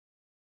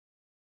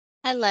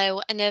Hello,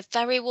 and a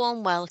very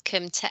warm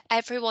welcome to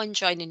everyone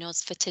joining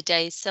us for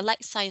today's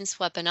SelectScience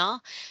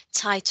webinar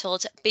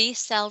titled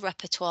B-Cell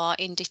Repertoire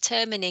in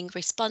Determining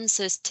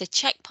Responses to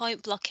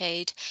Checkpoint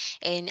Blockade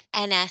in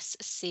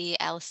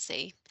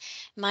NSCLC.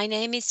 My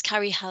name is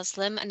Carrie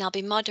Haslam and I'll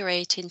be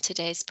moderating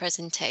today's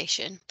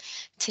presentation.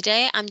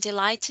 Today I'm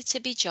delighted to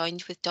be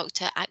joined with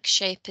Dr.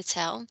 Akshay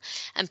Patel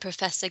and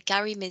Professor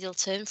Gary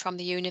Middleton from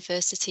the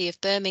University of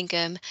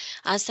Birmingham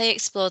as they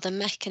explore the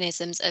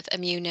mechanisms of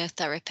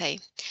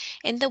immunotherapy.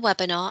 In the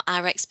webinar,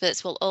 our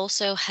experts will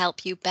also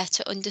help you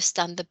better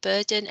understand the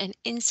burden and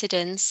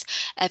incidence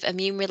of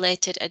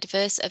immune-related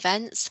adverse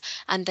events,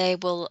 and they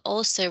will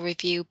also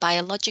review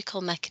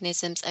biological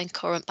mechanisms and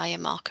current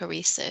biomarker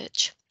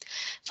research.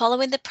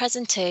 Following the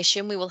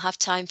presentation, we will have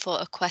time for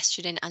a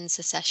question and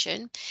answer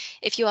session.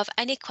 If you have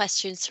any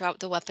questions throughout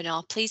the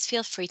webinar, please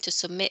feel free to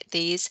submit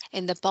these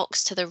in the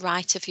box to the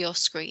right of your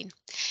screen.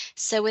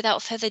 So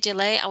without further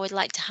delay, I would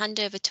like to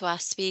hand over to our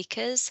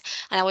speakers,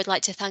 and I would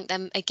like to thank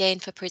them again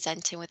for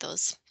presenting with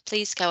us.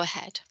 Please go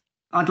ahead.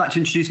 I'd like to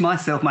introduce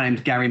myself. My name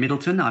is Gary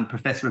Middleton. I'm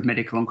Professor of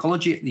Medical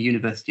Oncology at the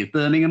University of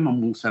Birmingham.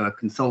 I'm also a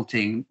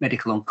consulting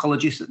medical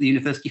oncologist at the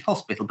University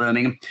Hospital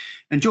Birmingham.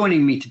 And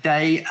joining me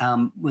today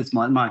was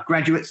my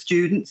graduate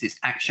students. It's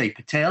Akshay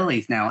Patel.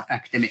 He's now an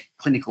academic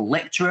clinical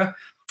lecturer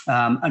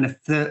and a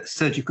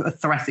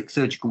thoracic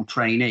surgical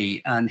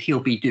trainee. And he'll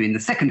be doing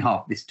the second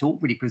half of this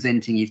talk, really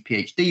presenting his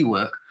PhD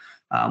work,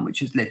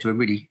 which has led to a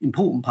really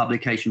important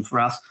publication for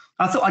us.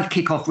 I thought I'd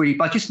kick off really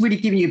by just really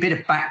giving you a bit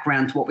of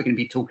background to what we're going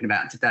to be talking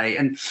about today.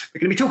 And we're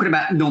going to be talking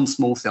about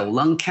non-small cell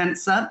lung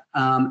cancer.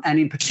 And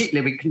in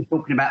particular, we're going to be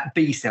talking about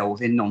B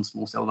cells in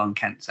non-small cell lung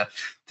cancer.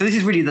 So this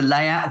is really the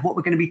layout of what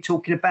we're going to be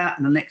talking about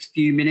in the next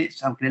few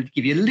minutes. I'm going to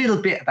give you a little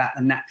bit about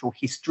the natural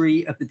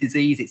history of the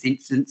disease, its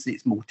incidence,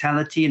 its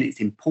mortality, and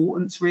its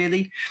importance,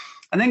 really.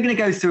 And then going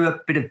to go through a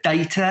bit of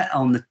data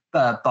on the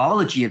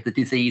biology of the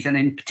disease, and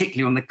in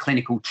particular on the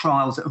clinical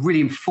trials that have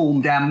really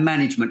informed our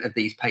management of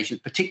these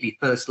patients, particularly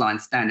first-line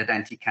standard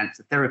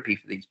anti-cancer therapy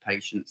for these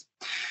patients.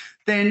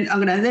 Then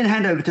I'm going to then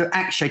hand over to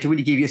Akshay to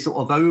really give you a sort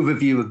of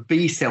overview of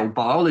B-cell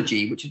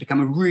biology, which has become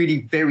a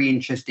really very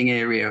interesting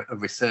area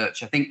of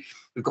research. I think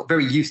we've got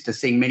very used to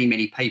seeing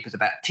many papers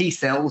about T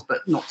cells,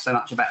 but not so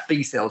much about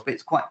B cells. But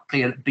it's quite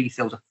clear that B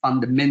cells are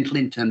fundamental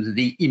in terms of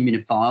the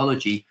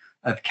immunobiology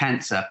of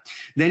cancer.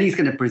 Then he's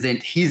going to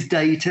present his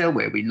data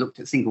where we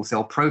looked at single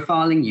cell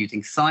profiling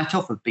using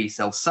cytoff of B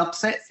cell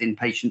subsets in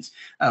patients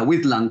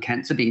with lung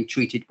cancer being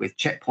treated with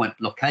checkpoint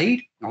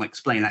blockade. I'll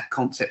explain that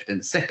concept in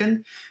a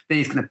second. Then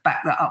he's going to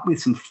back that up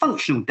with some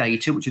functional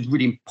data, which is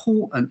really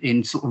important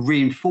in sort of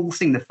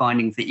reinforcing the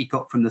findings that he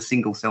got from the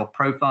single cell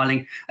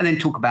profiling, and then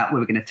talk about where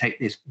we're going to take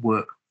this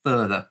work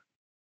further.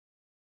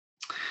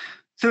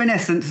 So in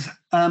essence,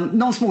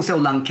 non-small cell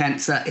lung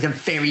cancer is a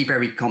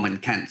very common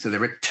cancer.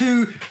 There are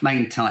two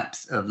main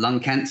types of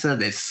lung cancer.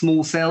 There's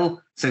small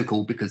cell,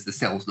 so-called because the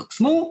cells look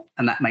small,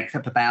 and that makes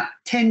up about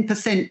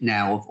 10%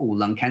 now of all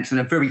lung cancer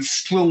and are very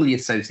strongly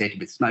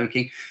associated with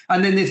smoking.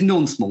 And then there's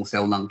non-small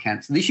cell lung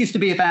cancer. This used to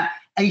be about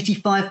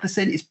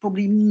 85%, it's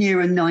probably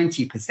nearer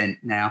 90%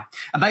 now.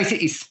 And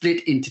basically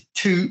split into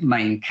two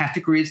main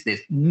categories.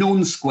 There's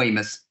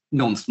non-squamous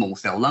non-small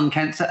cell lung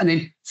cancer and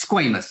then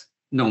squamous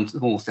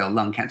non-small cell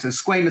lung cancer.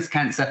 Squamous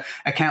cancer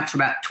accounts for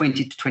about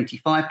 20 to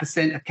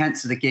 25% of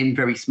cancers, again,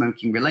 very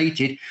smoking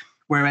related,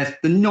 whereas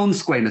the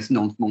non-squamous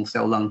non-small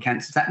cell lung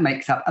cancers, that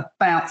makes up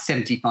about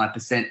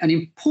 75%. And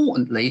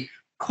importantly,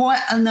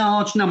 quite a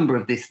large number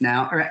of this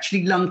now are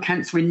actually lung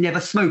cancer in never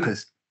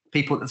smokers,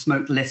 people that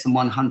smoked less than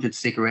 100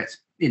 cigarettes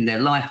in their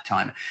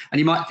lifetime. And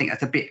you might think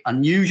that's a bit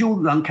unusual,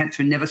 lung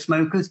cancer in never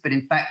smokers, but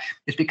in fact,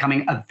 it's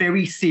becoming a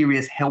very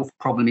serious health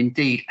problem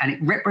indeed. And it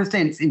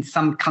represents in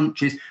some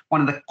countries one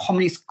of the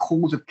commonest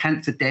causes of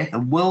cancer death,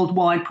 and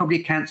worldwide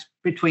probably accounts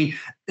between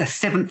the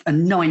 7th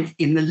and 9th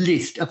in the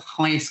list of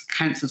highest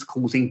cancers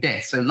causing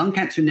death. So lung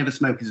cancer in never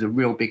smokers is a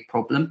real big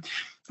problem.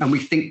 And we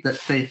think that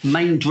the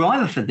main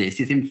driver for this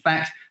is, in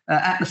fact,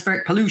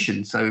 atmospheric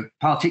pollution. So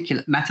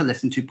particulate matter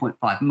less than 2.5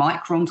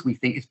 microns, we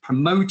think, is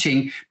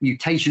promoting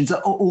mutations that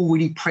are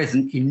already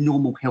present in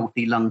normal,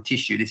 healthy lung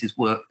tissue. This is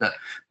work that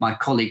my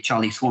colleague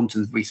Charlie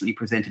Swanson's recently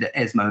presented at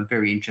ESMO, a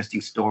very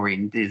interesting story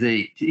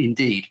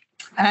indeed.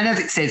 And as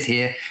it says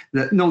here,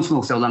 that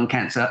non-small cell lung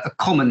cancer, a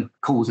common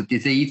cause of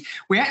disease.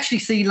 We actually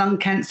see lung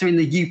cancer in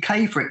the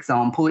UK, for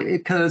example. It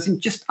occurs in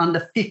just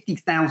under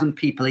 50,000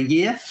 people a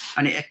year,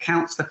 and it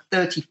accounts for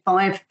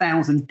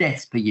 35,000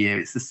 deaths per year.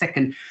 It's the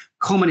second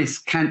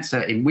commonest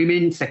cancer in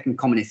women, second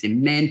commonest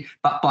in men,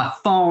 but by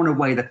far and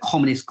away the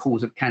commonest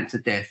cause of cancer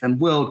death. And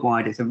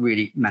worldwide, it's a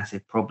really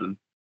massive problem.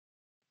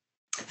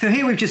 So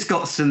here we've just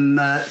got some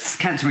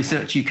Cancer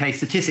Research UK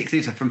statistics.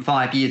 These are from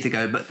 5 years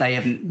ago, but they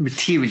haven't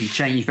materially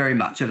changed very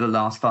much over the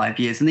last 5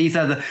 years. And these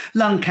are the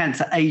lung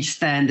cancer age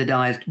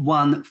standardized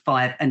 1,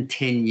 5 and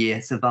 10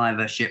 year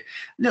survivorship.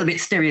 A little bit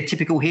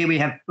stereotypical here. We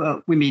have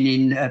women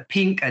in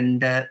pink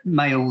and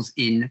males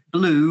in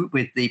blue,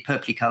 with the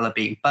purpley color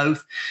being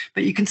both.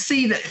 But you can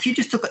see that if you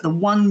just look at the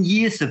 1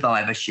 year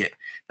survivorship,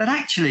 but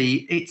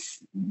actually it's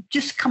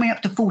just coming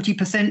up to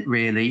 40%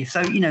 really.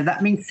 So,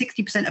 that means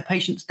 60% of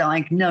patients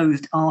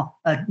diagnosed are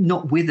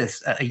not with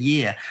us at a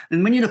year.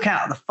 And when you look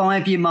out at the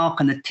 5-year mark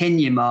and the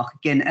 10-year mark,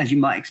 again, as you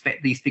might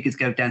expect, these figures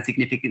go down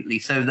significantly,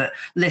 so that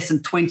less than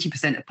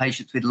 20% of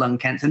patients with lung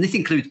cancer, and this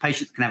includes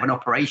patients who can have an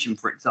operation,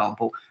 for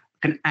example,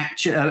 can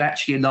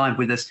actually alive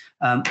with us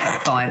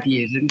at 5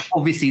 years. And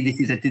obviously this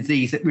is a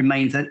disease that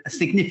remains a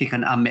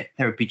significant unmet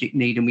therapeutic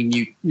need, and we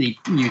need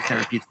new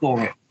therapies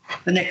for it.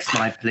 The next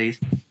slide, please.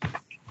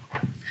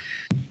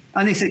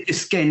 And this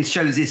again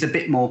shows this a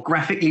bit more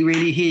graphically,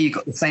 really. Here you've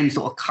got the same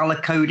sort of color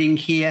coding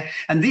here.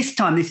 And this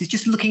time, this is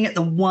just looking at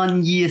the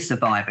 1-year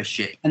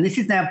survivorship. And this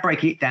is now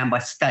breaking it down by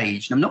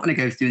stage. And I'm not going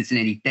to go through this in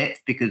any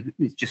depth because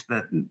it's just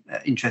for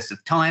interest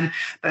of time.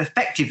 But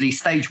effectively,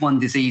 stage 1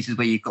 disease is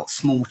where you've got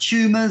small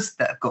tumors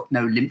that have got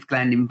no lymph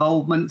gland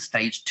involvement.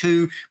 Stage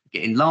 2,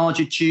 getting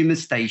larger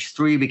tumours. Stage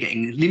 3, we're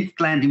getting lymph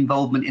gland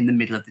involvement in the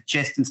middle of the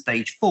chest. And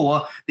stage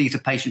 4, these are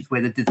patients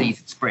where the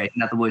disease has spread.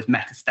 In other words,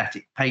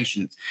 metastatic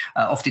patients,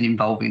 often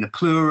involving the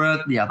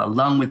pleura, the other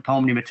lung with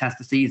pulmonary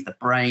metastases, the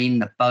brain,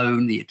 the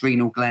bone, the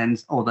adrenal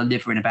glands, or the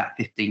liver in about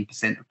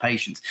 15% of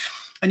patients.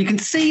 And you can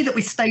see that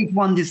with stage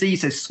 1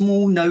 disease, so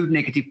small node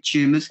negative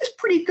tumours, it's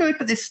pretty good,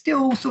 but there's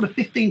still sort of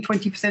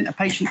 15-20% of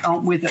patients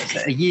aren't with us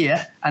at a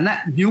year. And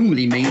that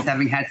normally means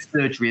having had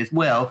surgery as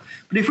well.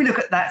 But if we look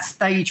at that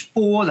stage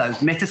 4, those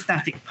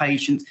metastatic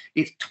patients,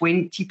 it's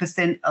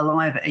 20%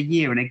 alive at a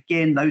year. And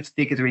again, those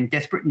figures are in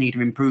desperate need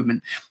of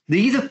improvement.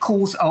 These, of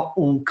course, are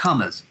all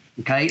comers.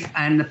 Okay.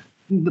 And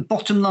the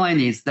bottom line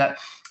is that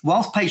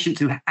whilst patients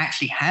who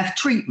actually have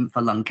treatment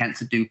for lung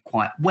cancer do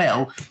quite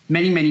well,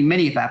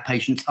 many of our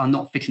patients are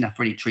not fit enough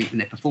for any treatment.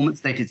 Their performance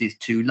status is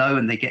too low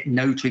and they get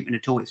no treatment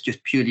at all. It's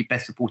just purely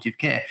best supportive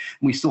care.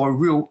 And we saw a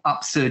real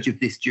upsurge of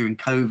this during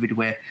COVID,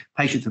 where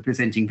patients were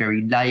presenting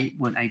very late,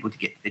 weren't able to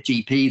get to their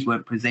GPs,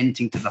 weren't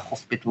presenting to the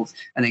hospitals,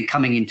 and then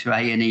coming into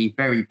A&E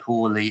very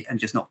poorly and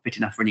just not fit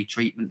enough for any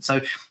treatment.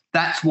 So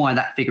that's why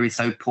that figure is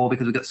so poor,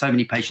 because we've got so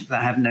many patients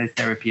that have no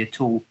therapy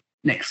at all.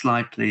 Next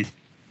slide, please.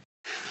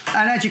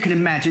 And as you can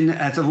imagine,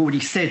 as I've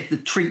already said, the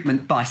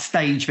treatment by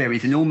stage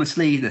varies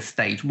enormously. The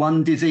stage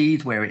 1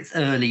 disease, where it's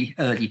early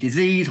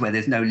disease, where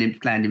there's no lymph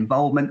gland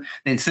involvement,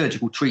 then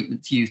surgical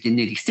treatment's used in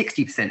nearly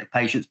 60% of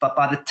patients. But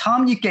by the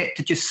time you get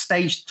to just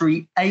stage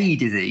 3A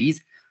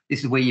disease, this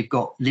is where you've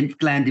got lymph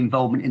gland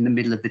involvement in the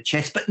middle of the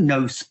chest, but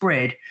no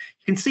spread.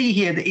 You can see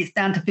here that it's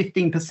down to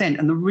 15%.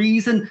 And the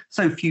reason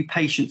so few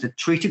patients are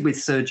treated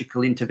with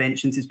surgical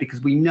interventions is because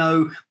we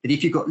know that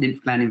if you've got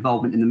lymph gland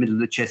involvement in the middle of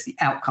the chest, the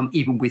outcome,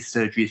 even with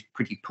surgery, is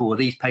pretty poor.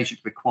 These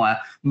patients require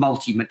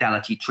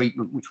multi-modality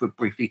treatment, which we'll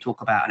briefly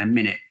talk about in a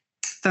minute.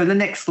 So the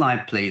next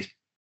slide, please.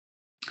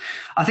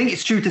 I think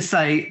it's true to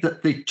say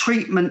that the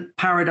treatment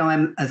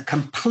paradigm has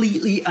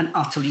completely and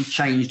utterly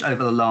changed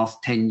over the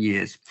last 10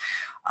 years.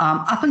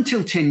 Up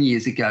until 10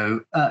 years ago,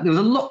 there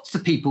were lots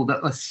of people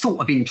that were sort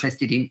of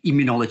interested in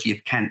immunology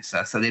of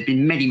cancer. So there have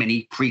been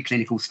many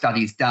preclinical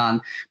studies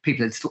done.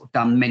 People had sort of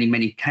done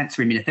many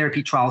cancer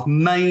immunotherapy trials,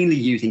 mainly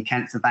using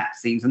cancer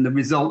vaccines, and the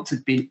results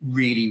had been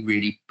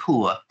really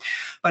poor.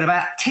 But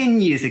about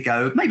 10 years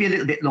ago, maybe a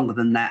little bit longer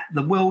than that,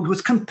 the world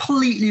was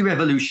completely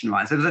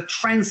revolutionized. There was a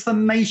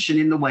transformation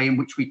in the way in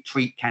which we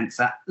treat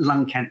cancer,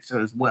 lung cancer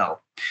as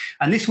well.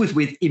 And this was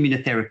with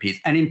immunotherapies,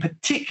 and in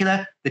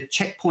particular, the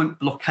checkpoint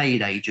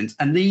blockade agents.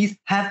 And these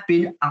have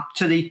been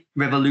utterly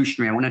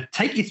revolutionary. I want to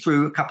take you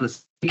through a couple of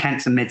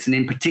cancer medicine,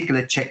 in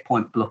particular,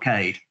 checkpoint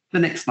blockade. The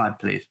next slide,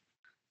 please.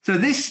 So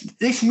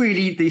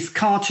this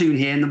cartoon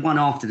here and the one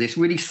after this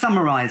really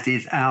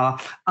summarizes our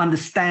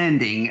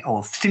understanding,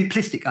 or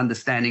simplistic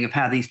understanding, of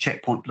how these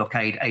checkpoint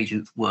blockade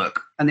agents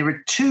work. And there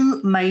are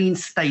 2 main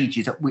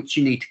stages at which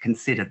you need to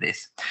consider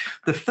this.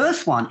 The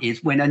first one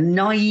is when a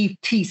naive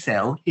T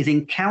cell is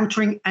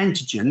encountering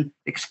antigen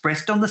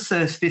expressed on the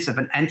surface of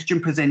an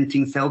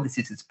antigen-presenting cell. This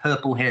is this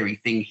purple hairy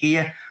thing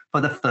here,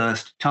 for the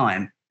first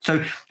time.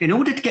 So in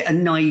order to get a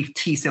naive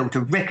T cell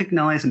to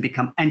recognize and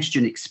become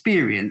antigen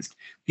experienced,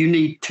 you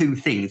need 2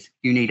 things.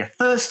 You need a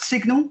first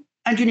signal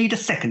and you need a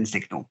second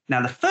signal.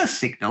 Now, the first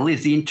signal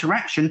is the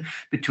interaction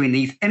between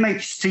these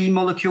MHC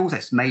molecules,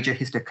 that's major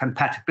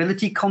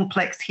histocompatibility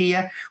complex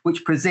here,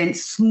 which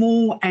presents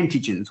small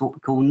antigens, what we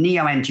call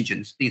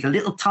neoantigens. These are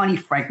little tiny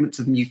fragments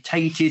of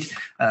mutated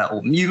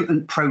or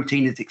mutant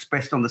protein that's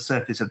expressed on the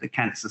surface of the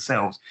cancer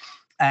cells.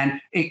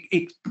 And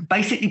it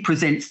basically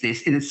presents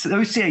this in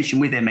association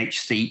with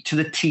MHC to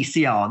the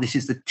TCR. This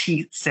is the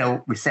T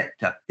cell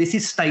receptor. This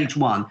is stage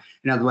 1.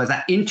 In other words,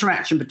 that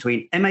interaction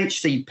between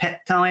MHC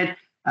peptide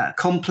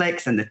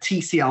complex and the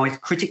TCR is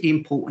critically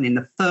important in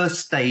the first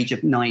stage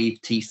of naive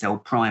T cell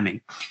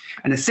priming.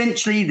 And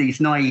essentially,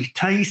 these naive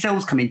T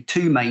cells come in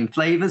 2 main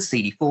flavors,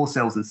 CD4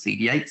 cells and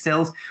CD8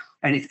 cells.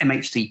 And it's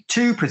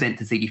MHC2 present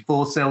to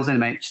CD4 cells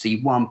and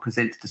MHC1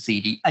 presents to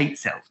CD8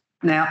 cells.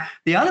 Now,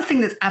 the other thing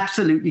that's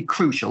absolutely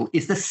crucial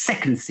is the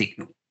second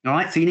signal. All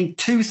right, so you need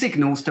 2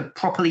 signals to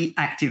properly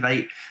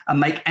activate and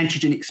make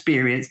antigen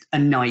experienced a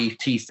naive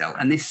T cell.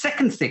 And this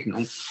second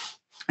signal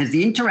is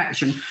the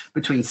interaction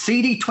between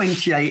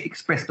CD28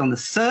 expressed on the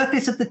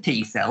surface of the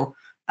T cell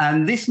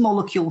and this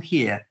molecule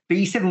here,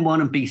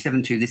 B71 and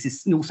B72. This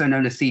is also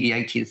known as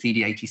CD80 and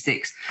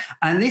CD86.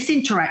 And this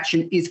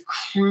interaction is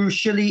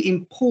crucially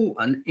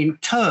important in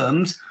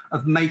terms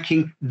of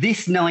making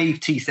this naive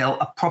T cell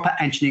a proper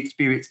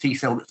antigen-experienced T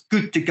cell that's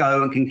good to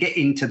go and can get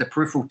into the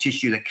peripheral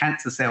tissue, the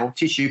cancer cell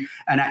tissue,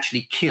 and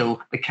actually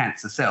kill the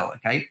cancer cell,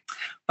 okay?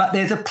 But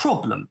there's a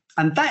problem,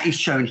 and that is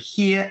shown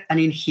here and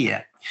in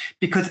here.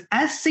 Because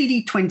as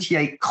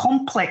CD28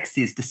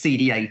 complexes the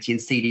CD80 and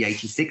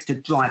CD86 to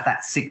drive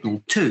that signal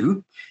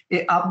too,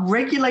 it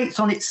upregulates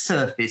on its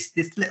surface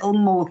this little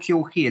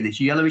molecule here,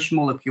 this yellowish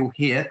molecule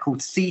here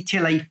called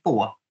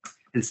CTLA4.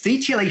 And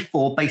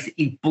CTLA4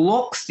 basically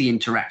blocks the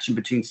interaction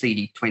between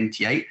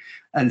CD28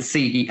 and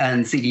CD80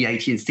 and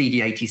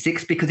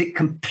CD86 because it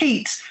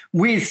competes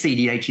with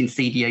CD80 and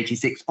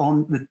CD86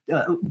 on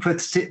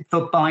the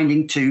for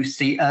binding to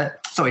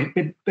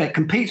it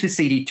competes with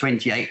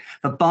CD28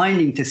 for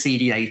binding to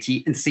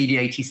CD80 and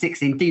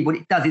CD86. Indeed, what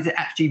it does is it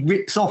actually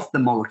rips off the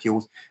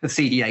molecules of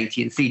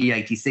CD80 and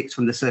CD86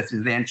 from the surface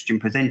of the antigen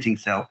presenting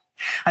cell.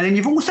 And then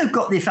you've also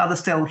got this other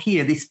cell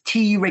here, this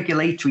T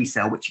regulatory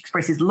cell, which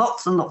expresses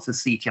lots and lots of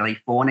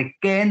CTLA4. And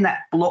again,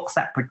 that blocks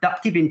that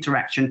productive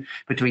interaction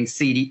between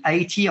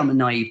CD80 on the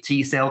naive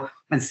T cell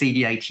and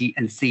CD80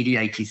 and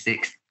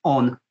CD86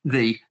 on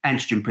the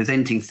antigen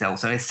presenting cell.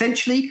 So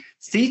essentially,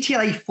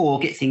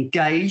 CTLA4 gets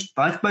engaged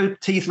by both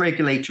T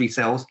regulatory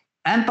cells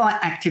and by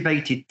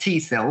activated T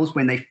cells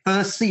when they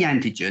first see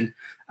antigen.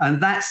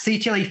 And that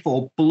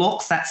CTLA4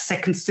 blocks that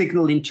second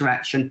signal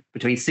interaction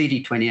between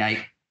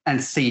CD28 and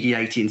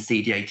CD80 and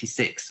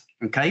CD86,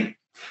 okay?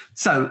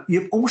 So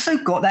you've also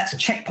got, that's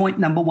checkpoint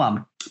number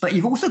one, but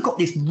you've also got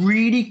this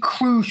really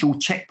crucial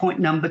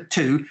checkpoint number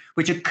two,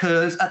 which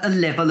occurs at the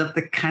level of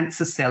the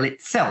cancer cell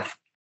itself.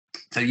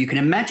 So you can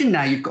imagine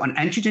now you've got an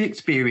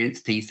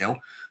antigen-experienced T cell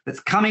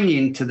that's coming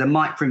into the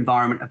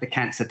microenvironment of the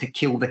cancer to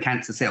kill the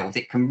cancer cells.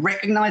 It can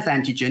recognize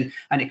antigen,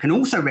 and it can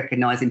also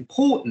recognize,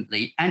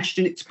 importantly,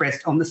 antigen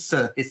expressed on the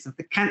surface of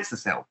the cancer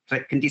cell. So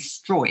it can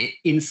destroy it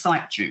in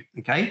situ,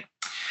 okay?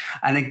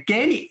 And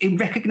again, it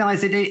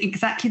recognizes it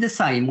exactly the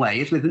same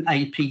way as with an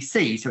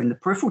APC. So in the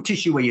peripheral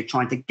tissue where you're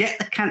trying to get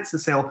the cancer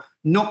cell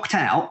knocked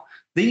out,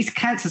 these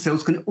cancer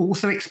cells can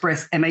also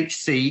express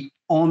MHC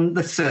on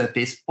the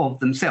surface of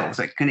themselves.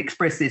 So it can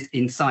express this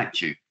in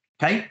situ.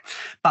 Okay,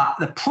 but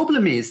the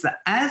problem is that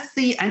as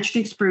the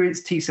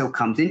antigen-experienced T cell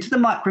comes into the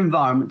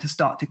microenvironment to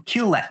start to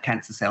kill that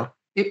cancer cell,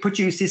 it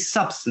produces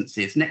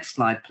substances. Next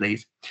slide,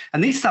 please.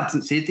 And these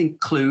substances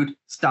include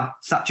stuff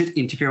such as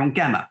interferon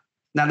gamma.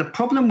 Now, the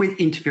problem with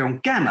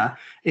interferon gamma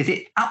is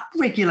it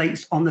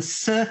upregulates on the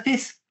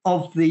surface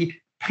of the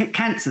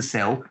cancer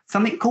cell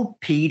something called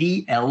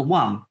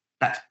PDL1.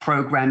 That's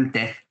programmed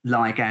death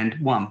ligand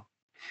 1.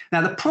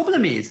 Now, the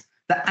problem is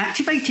that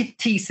activated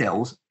T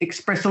cells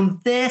express on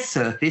their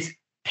surface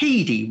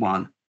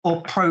PD1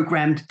 or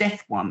programmed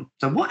death 1.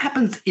 So what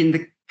happens in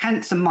the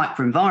cancer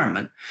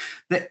microenvironment,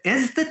 that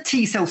as the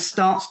T cell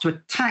starts to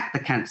attack the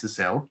cancer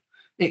cell,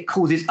 it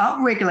causes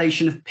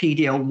upregulation of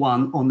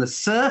PDL1 on the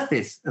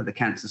surface of the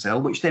cancer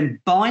cell, which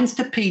then binds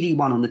to PD1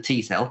 on the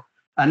T cell,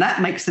 and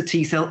that makes the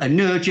T cell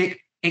anergic,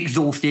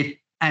 exhausted,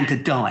 and to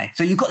die.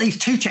 So you've got these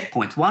two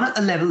checkpoints, one at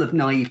the level of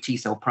naive T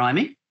cell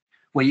priming,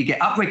 where you get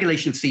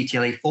upregulation of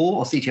CTLA4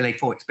 or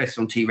CTLA4 expressed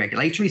on T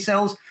regulatory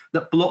cells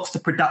that blocks the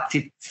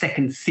productive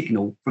second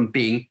signal from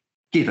being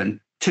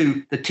given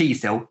to the T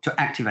cell to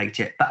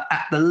activate it. But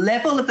at the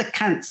level of the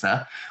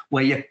cancer,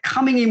 where you're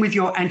coming in with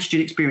your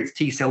antigen-experienced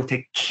T cell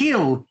to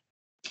kill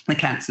the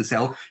cancer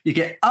cell, you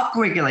get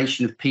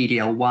upregulation of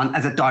PDL1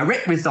 as a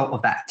direct result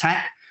of that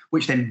attack,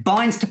 which then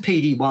binds to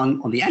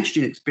PD1 on the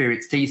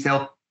antigen-experienced T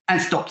cell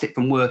and stops it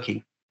from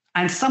working.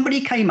 And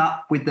somebody came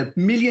up with the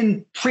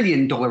 $1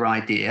 trillion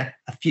idea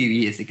a few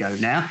years ago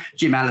now.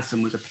 Jim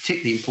Allison was a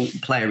particularly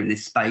important player in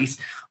this space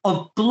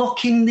of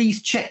blocking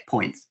these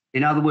checkpoints.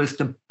 In other words,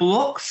 to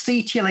block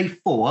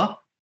CTLA4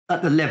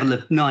 at the level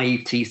of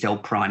naive T cell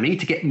priming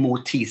to get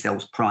more T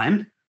cells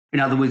primed.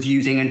 In other words,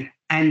 using an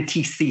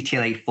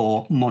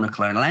anti-CTLA4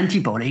 monoclonal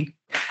antibody.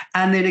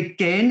 And then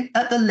again,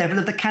 at the level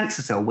of the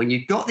cancer cell, when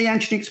you've got the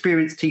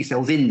antigen-experienced T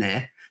cells in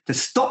there, to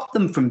stop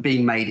them from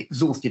being made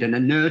exhausted and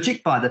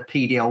anergic by the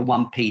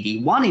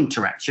PDL1-PD1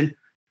 interaction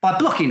by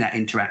blocking that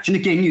interaction,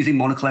 again, using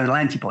monoclonal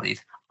antibodies,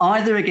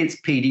 either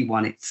against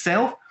PD1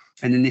 itself,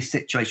 and in this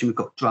situation, we've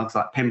got drugs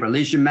like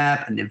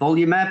pembrolizumab and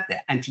nivolumab,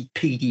 they're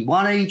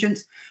anti-PD1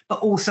 agents, but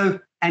also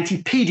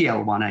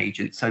anti-PDL1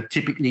 agents, so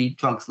typically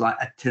drugs like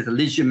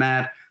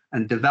atezolizumab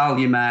and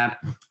durvalumab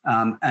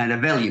and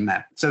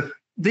avelumab. So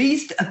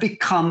these have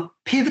become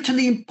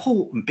pivotally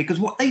important because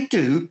what they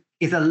do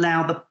is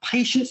allow the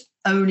patient's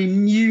own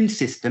immune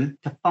system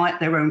to fight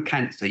their own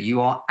cancer.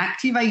 You are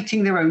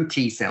activating their own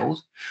T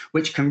cells,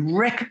 which can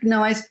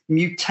recognize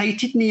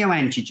mutated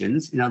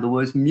neoantigens, in other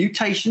words,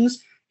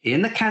 mutations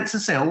in the cancer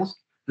cells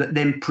that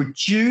then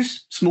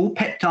produce small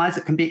peptides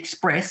that can be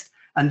expressed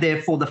and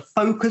therefore the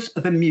focus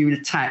of immune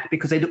attack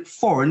because they look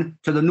foreign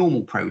to the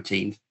normal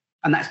proteins.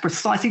 And that's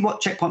precisely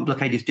what checkpoint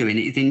blockade is doing.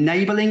 It is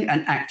enabling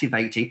and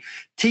activating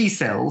T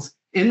cells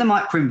in the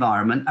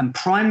microenvironment and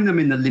priming them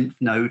in the lymph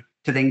node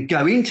to then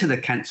go into the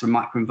cancer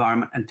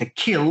microenvironment and to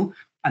kill.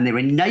 And they're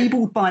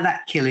enabled by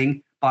that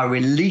killing by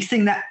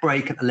releasing that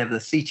brake at the level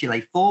of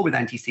CTLA4 with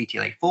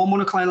anti-CTLA4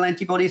 monoclonal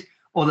antibodies,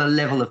 or the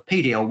level of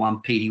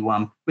PD-L1,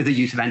 PD-1 with the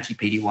use of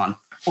anti-PD-1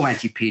 or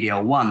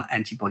anti-PD-L1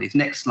 antibodies.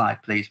 Next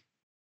slide, please.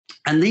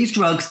 And these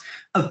drugs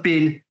have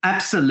been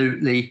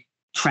absolutely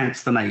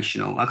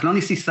transformational. I can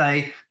honestly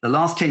say the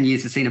last 10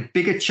 years have seen a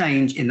bigger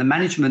change in the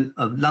management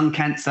of lung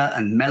cancer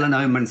and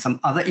melanoma and some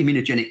other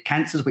immunogenic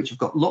cancers, which have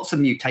got lots of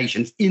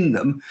mutations in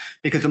them,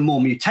 because the more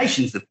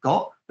mutations they've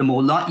got, the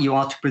more likely you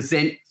are to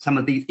present some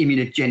of these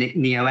immunogenic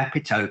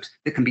neoepitopes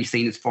that can be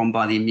seen as formed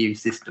by the immune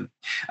system.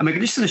 And we're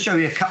just going to show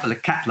you a couple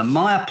of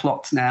Kaplan-Meier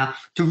plots now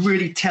to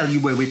really tell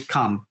you where we've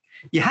come.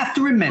 You have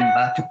to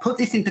remember, to put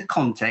this into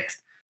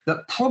context,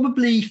 that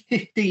probably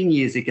 15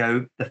 years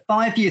ago, the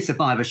 5-year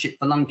survivorship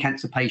for lung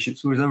cancer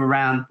patients was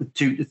around the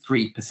 2 to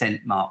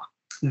 3% mark.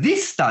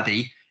 This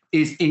study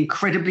is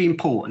incredibly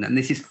important, and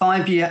this is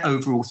 5-year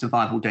overall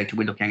survival data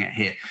we're looking at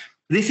here.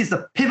 This is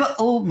the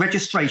pivotal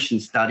registration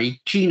study,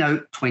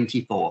 Keynote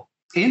 24.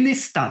 In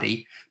this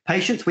study,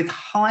 patients with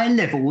high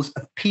levels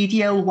of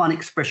PD-L1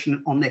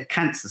 expression on their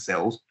cancer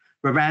cells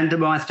were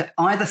randomized to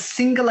either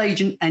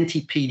single-agent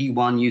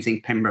anti-PD-1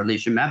 using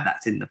pembrolizumab,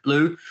 that's in the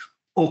blue,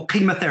 or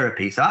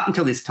chemotherapy. So up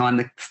until this time,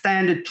 the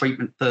standard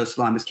treatment first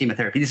line was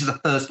chemotherapy. This is a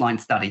first line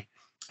study.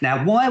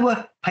 Now, why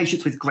were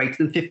patients with greater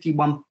than 50%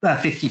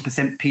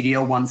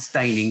 PD-L1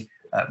 staining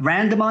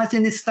randomized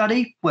in this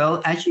study?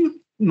 Well, as you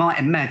might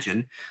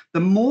imagine, the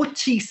more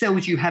T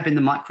cells you have in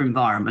the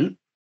microenvironment,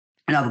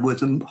 in other words,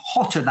 the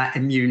hotter that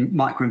immune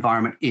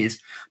microenvironment is,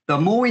 the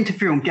more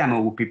interferon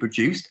gamma will be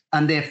produced,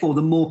 and therefore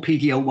the more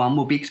PD-L1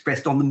 will be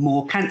expressed on the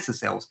more cancer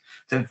cells.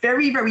 So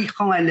very, very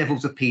high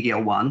levels of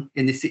PD-L1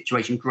 in this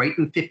situation, greater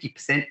than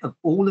 50% of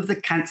all of the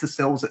cancer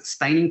cells that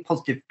staining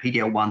positive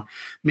PD-L1,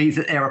 means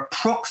that there are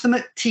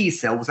proximate T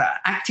cells that are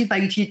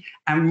activated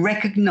and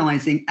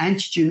recognizing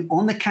antigen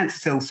on the cancer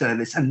cell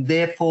surface and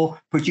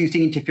therefore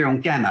producing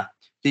interferon gamma.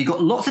 So you've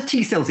got lots of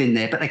T cells in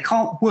there, but they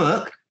can't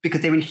work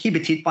because they're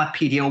inhibited by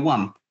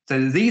PD-L1.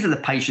 So these are the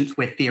patients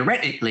where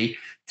theoretically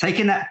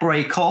taking that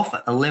brake off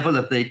at the level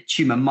of the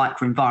tumor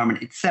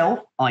microenvironment itself,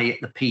 i.e.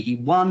 at the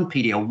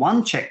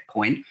PD-L1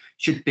 checkpoint,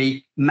 should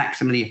be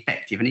maximally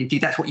effective. And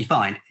indeed, that's what you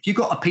find. If you've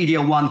got a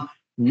PD-L1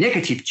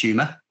 negative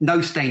tumor,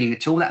 no staining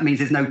at all, that means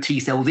there's no T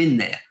cells in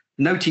there.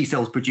 No T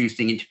cells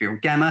producing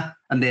interferon gamma,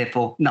 and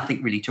therefore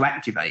nothing really to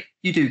activate.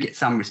 You do get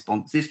some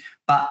responses,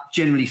 but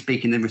generally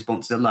speaking, the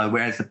responses are low,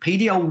 whereas the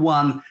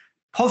PD-L1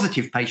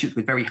 positive patients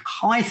with very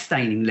high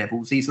staining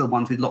levels, these are the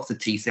ones with lots of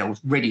T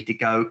cells ready to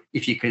go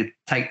if you can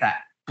take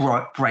that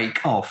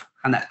break off.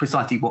 And that's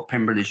precisely what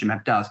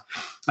pembrolizumab does.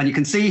 And you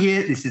can see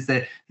here, this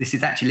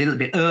is actually a little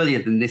bit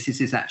earlier than this. This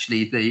is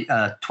actually the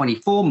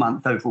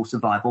 24-month overall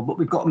survival, but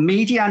we've got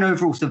median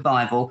overall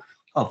survival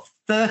of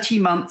 30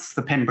 months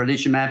for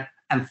pembrolizumab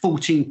and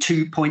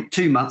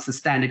 14.2 months for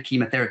standard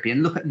chemotherapy.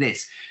 And look at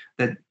this,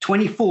 the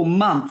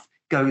 24-month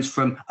goes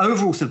from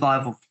overall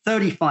survival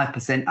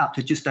 35% up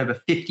to just over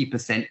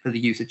 50% for the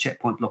use of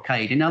checkpoint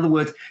blockade. In other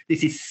words,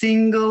 this is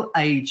single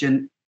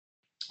agent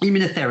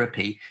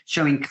immunotherapy,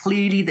 showing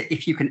clearly that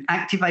if you can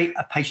activate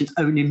a patient's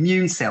own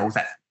immune cells,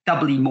 that's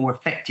doubly more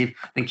effective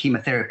than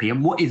chemotherapy.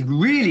 And what is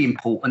really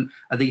important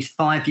are these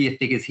 5-year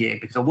figures here,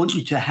 because I want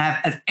you to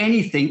have, as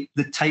anything,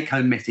 the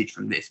take-home message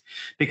from this.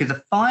 Because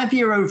a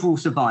 5-year overall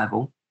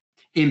survival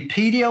in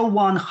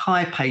PD-L1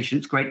 high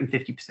patients, greater than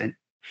 50%,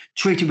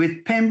 treated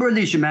with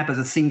pembrolizumab as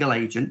a single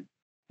agent,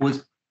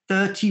 was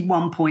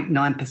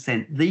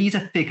 31.9%. These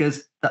are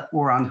figures that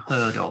were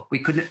unheard of. We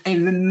couldn't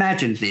even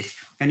imagine this.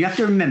 And you have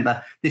to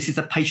remember, this is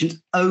the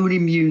patient's own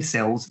immune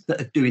cells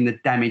that are doing the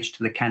damage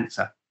to the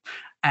cancer.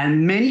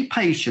 And many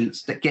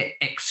patients that get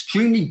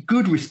extremely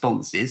good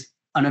responses,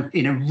 and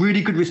in a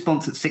really good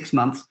response at 6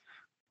 months,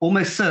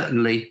 almost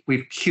certainly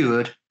we've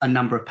cured a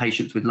number of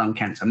patients with lung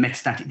cancer,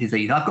 metastatic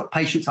disease. I've got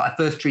patients that I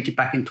first treated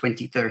back in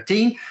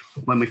 2013,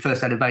 when we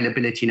first had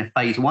availability in a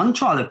phase 1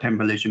 trial of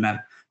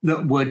pembrolizumab,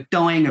 that were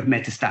dying of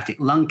metastatic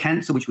lung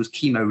cancer, which was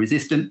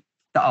chemo-resistant,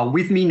 that are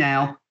with me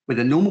now with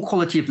a normal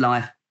quality of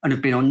life and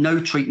have been on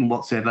no treatment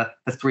whatsoever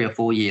for 3 or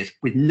 4 years,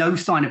 with no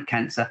sign of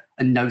cancer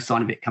and no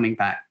sign of it coming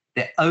back.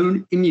 Their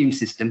own immune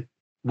system,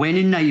 when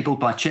enabled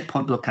by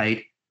checkpoint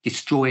blockade,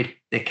 destroyed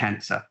their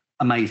cancer.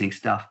 Amazing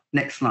stuff.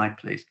 Next slide,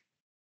 please.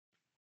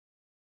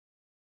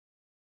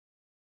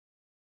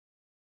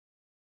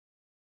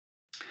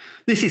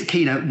 This is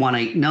Keynote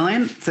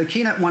 189. So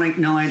Keynote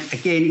 189,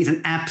 again, is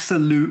an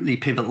absolutely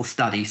pivotal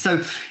study.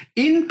 So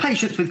in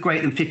patients with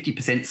greater than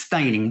 50%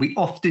 staining, we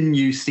often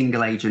use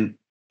single agent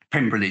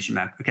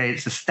pembrolizumab. Okay,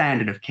 it's a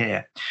standard of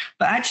care.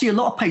 But actually, a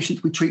lot of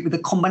patients we treat with a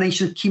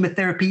combination of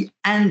chemotherapy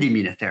and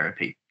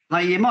immunotherapy. Now,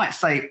 you might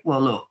say,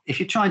 well, look, if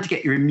you're trying to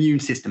get your immune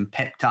system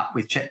pepped up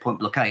with checkpoint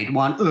blockade,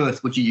 why on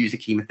earth would you use a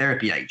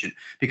chemotherapy agent?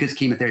 Because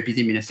chemotherapy is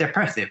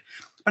immunosuppressive.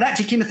 But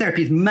actually,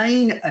 chemotherapy's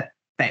main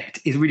effect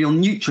is really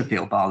on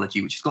neutrophil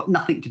biology, which has got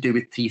nothing to do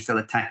with T cell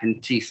attack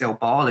and T cell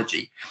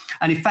biology.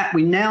 And in fact,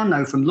 we now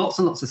know from lots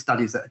and lots of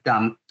studies that are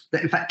done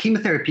that in fact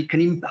chemotherapy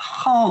can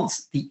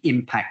enhance the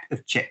impact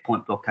of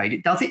checkpoint blockade.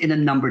 It does it in a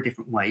number of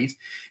different ways.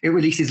 It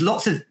releases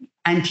lots of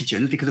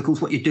antigens because, of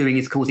course, what you're doing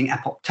is causing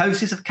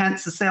apoptosis of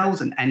cancer cells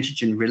and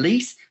antigen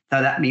release.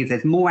 So that means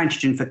there's more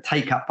antigen for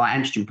take up by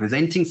antigen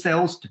presenting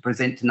cells to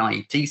present to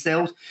naive T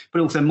cells,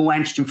 but also more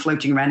antigen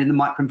floating around in the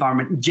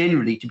microenvironment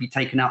generally to be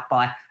taken up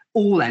by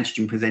all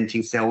antigen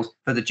presenting cells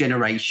for the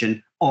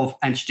generation of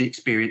antigen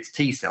experienced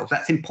T cells.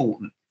 That's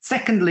important.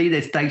 Secondly,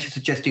 there's data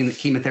suggesting that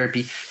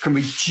chemotherapy can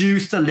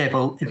reduce the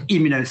level of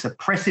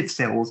immunosuppressive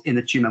cells in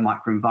the tumor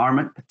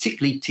microenvironment,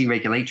 particularly T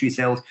regulatory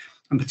cells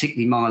and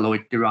particularly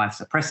myeloid-derived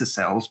suppressor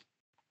cells.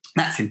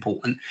 That's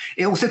important.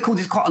 It also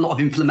causes quite a lot of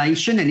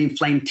inflammation, and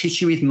inflamed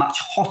tissue is much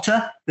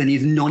hotter than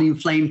is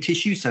non-inflamed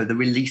tissue. So the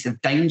release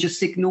of danger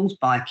signals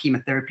by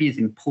chemotherapy is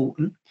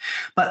important.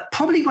 But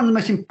probably one of the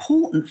most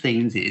important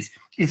things is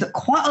that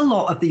quite a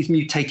lot of these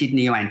mutated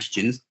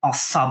neoantigens are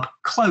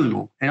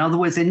subclonal. In other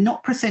words, they're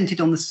not presented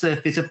on the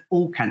surface of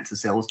all cancer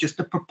cells, just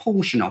a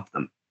proportion of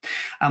them.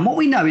 And what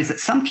we know is that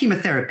some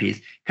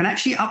chemotherapies can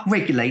actually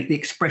upregulate the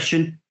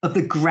expression of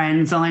the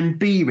granzyme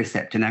B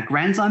receptor. Now,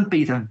 granzyme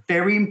B is a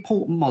very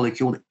important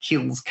molecule that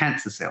kills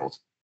cancer cells.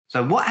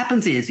 So what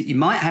happens is that you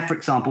might have, for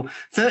example,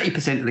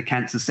 30% of the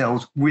cancer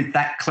cells with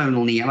that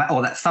clonal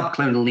or that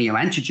subclonal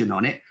neoantigen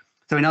on it.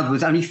 So in other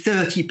words, only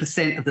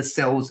 30% of the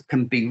cells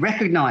can be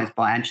recognized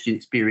by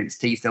antigen-experienced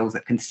T cells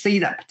that can see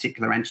that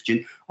particular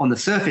antigen on the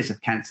surface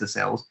of cancer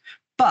cells.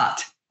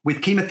 But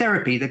with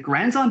chemotherapy, the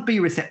granzyme B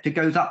receptor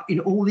goes up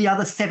in all the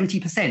other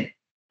 70%.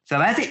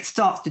 So as it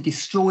starts to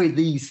destroy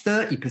these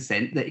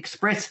 30% that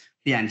express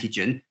the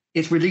antigen,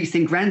 it's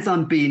releasing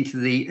granzyme B into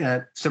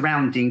the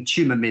surrounding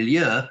tumor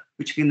milieu,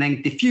 which can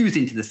then diffuse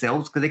into the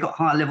cells because they've got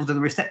higher levels of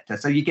the receptor.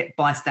 So you get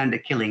bystander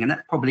killing. And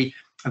that's probably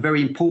a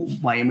very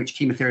important way in which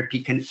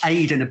chemotherapy can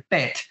aid and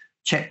abet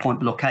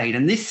checkpoint blockade.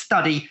 And this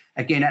study,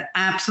 again, an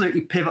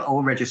absolutely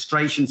pivotal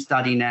registration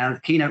study now,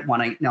 Keynote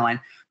 189,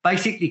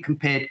 basically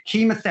compared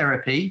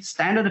chemotherapy,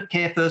 standard of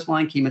care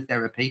first-line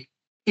chemotherapy,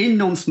 in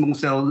non-small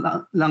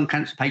cell lung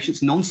cancer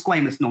patients,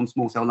 non-squamous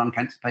non-small cell lung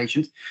cancer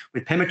patients,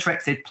 with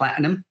pemetrexed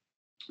platinum,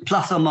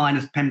 plus or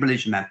minus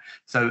pembrolizumab.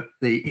 So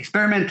the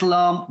experimental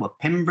arm were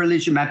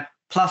pembrolizumab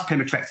plus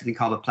pemetrexed and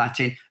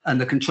carboplatin, and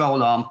the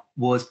control arm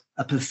was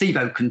a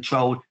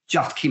placebo-controlled,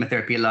 just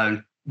chemotherapy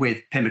alone with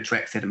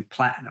pemetrexed and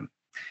platinum.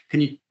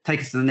 Can you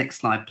take us to the next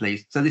slide,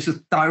 please? So this was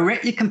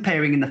directly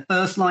comparing in the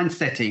first-line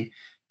setting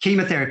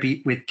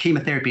chemotherapy with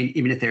chemotherapy and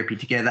immunotherapy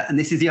together. And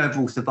this is the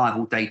overall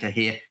survival data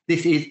here.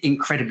 This is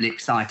incredibly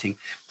exciting.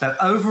 So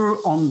over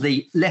on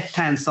the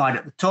left-hand side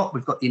at the top,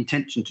 we've got the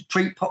intention to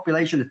treat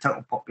population, the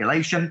total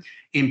population.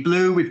 In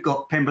blue, we've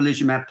got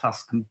pembrolizumab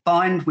plus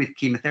combined with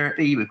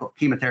chemotherapy. We've got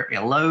chemotherapy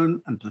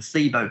alone and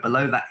placebo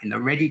below that in the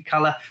reddy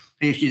color.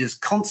 And if you just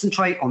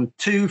concentrate on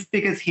two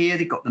figures here,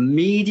 they've got the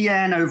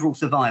median overall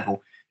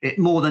survival. It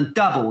more than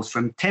doubles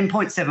from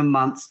 10.7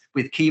 months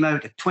with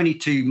chemo to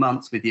 22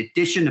 months with the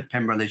addition of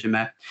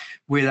pembrolizumab,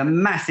 with a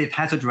massive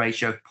hazard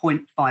ratio of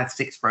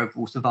 0.56 for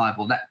overall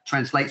survival. That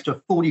translates to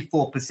a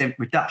 44%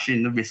 reduction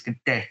in the risk of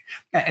death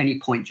at any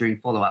point during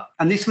follow-up.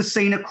 And this was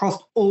seen across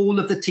all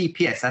of the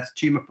TPS, that's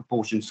tumor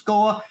proportion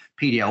score,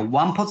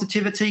 PD-L1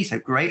 positivity, so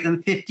greater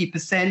than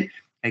 50%.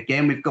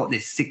 Again, we've got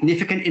this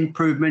significant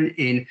improvement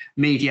in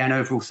median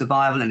overall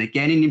survival, and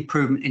again, an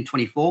improvement in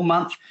 24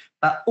 months,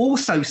 but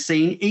also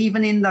seen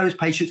even in those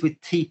patients with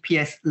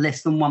TPS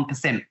less than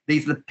 1%.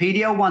 These are the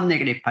PD-L1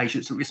 negative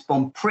patients that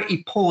respond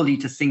pretty poorly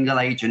to single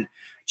agent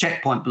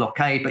checkpoint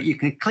blockade, but you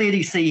can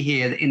clearly see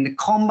here that in the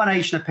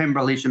combination of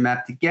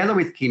pembrolizumab together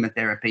with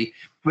chemotherapy,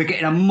 we're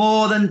getting a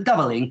more than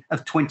doubling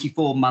of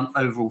 24-month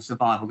overall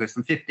survival, goes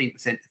from 15%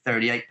 to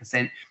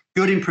 38%.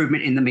 Good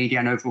improvement in the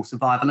median overall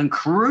survival, and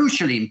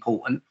crucially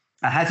important,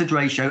 a hazard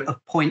ratio of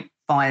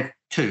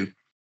 0.52.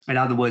 In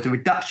other words, a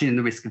reduction in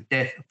the risk of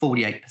death of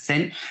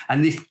 48%.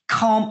 And this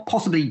can't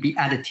possibly be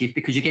additive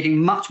because you're getting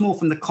much more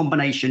from the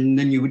combination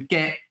than you would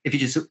get if you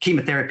just took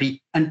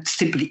chemotherapy and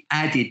simply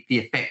added the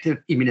effect of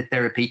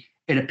immunotherapy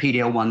in a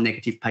PD-L1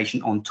 negative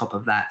patient on top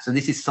of that. So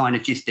this is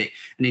synergistic,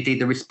 and indeed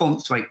the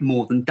response rate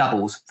more than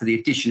doubles for the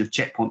addition of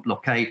checkpoint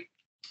blockade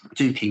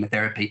to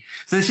chemotherapy.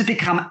 So this has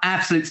become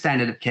absolute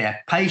standard of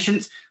care.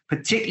 Patients,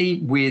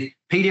 particularly with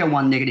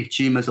PD-L1 negative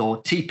tumours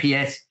or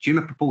TPS,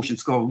 tumour proportion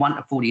score of 1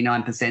 to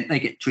 49%, they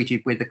get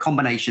treated with a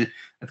combination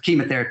of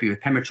chemotherapy with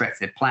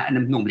pemetrexed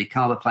platinum, normally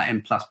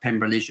carboplatin plus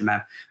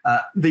pembrolizumab.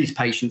 These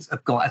patients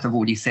have got, as I've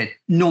already said,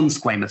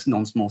 non-squamous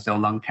non-small cell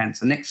lung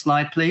cancer. Next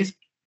slide, please.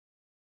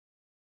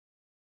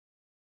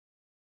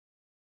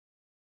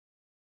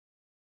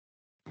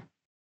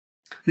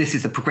 This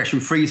is the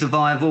progression-free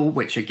survival,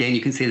 which again,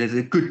 you can see there's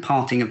a good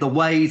parting of the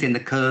ways in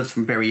the curves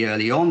from very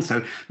early on.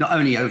 So not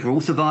only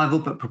overall survival,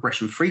 but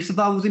progression-free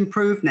survival is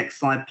improved. Next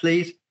slide,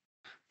 please.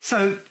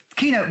 So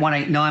Keynote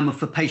 189 was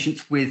for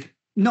patients with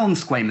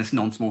non-squamous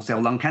non-small cell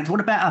lung cancer.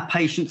 What about our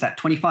patients, that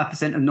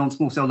 25% of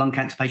non-small cell lung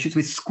cancer patients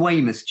with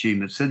squamous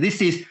tumours? So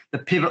this is the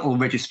pivotal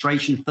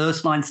registration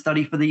first-line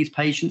study for these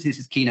patients. This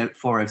is Keynote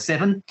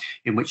 407,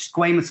 in which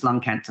squamous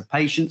lung cancer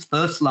patients,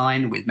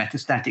 first-line with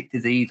metastatic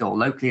disease or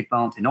locally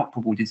advanced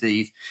inoperable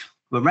disease,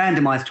 were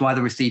randomised to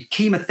either receive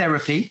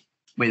chemotherapy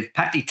with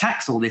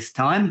paclitaxel this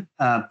time,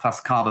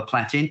 plus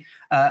carboplatin,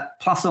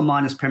 plus or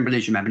minus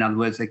pembrolizumab. In other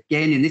words,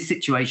 again, in this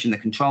situation, the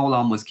control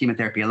arm was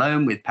chemotherapy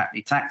alone with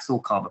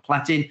paclitaxel,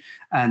 carboplatin,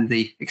 and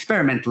the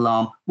experimental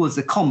arm was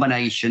the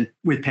combination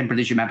with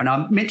pembrolizumab. And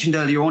I mentioned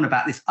earlier on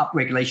about this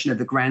upregulation of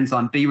the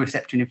granzyme B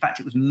receptor, and in fact,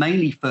 it was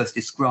mainly first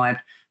described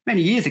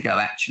many years ago,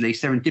 actually,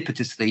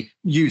 serendipitously,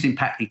 using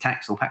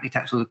paclitaxel.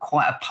 Paclitaxel is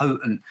quite a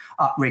potent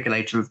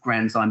upregulator of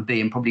granzyme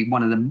B, and probably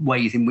one of the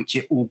ways in which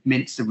it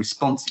augments the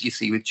response that you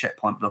see with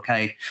checkpoint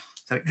blockade.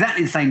 So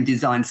exactly the same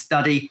design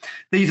study.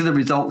 These are the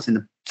results in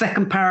the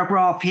second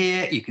paragraph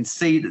here. You can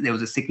see that there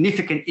was a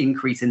significant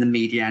increase in the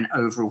median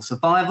overall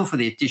survival for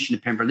the addition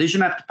of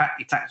pembrolizumab to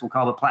paclitaxel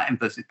carboplatin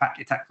versus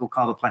paclitaxel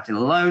carboplatin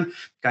alone,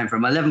 going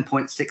from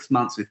 11.6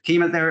 months with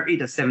chemotherapy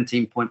to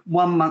 17.1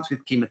 months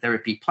with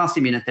chemotherapy plus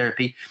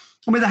immunotherapy,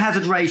 and with a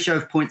hazard ratio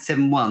of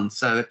 0.71,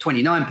 so a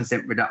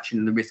 29% reduction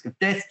in the risk of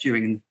death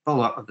during the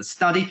follow-up of the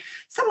study.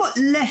 Somewhat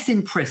less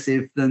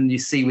impressive than you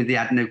see with the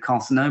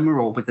adenocarcinoma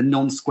or with the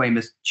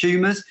non-squamous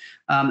tumours.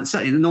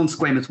 Certainly the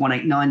non-squamous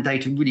 189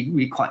 data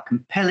really quite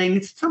compelling.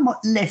 It's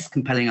somewhat less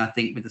compelling, I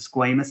think, with the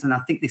squamous, and I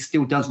think this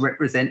still does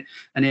represent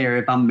an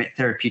area of unmet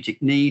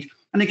therapeutic need.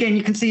 And again,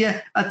 you can see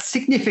a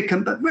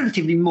significant but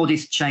relatively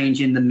modest change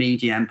in the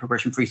median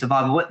progression-free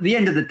survival. At the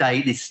end of the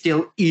day, this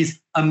still is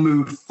a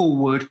move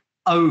forward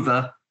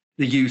over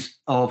the use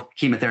of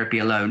chemotherapy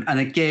alone. And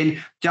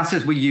again, just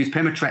as we use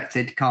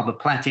pemetrexed,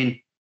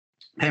 carboplatin,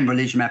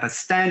 pembrolizumab as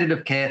standard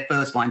of care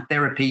first-line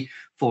therapy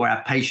for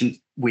our patients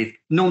with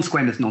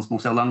non-squamous non-small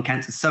cell lung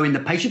cancer, so in the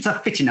patients are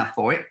fit enough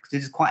for it, because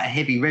this is quite a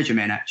heavy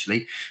regimen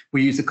actually,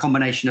 we use a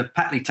combination of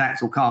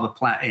paclitaxel,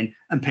 carboplatin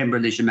and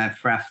pembrolizumab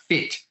for our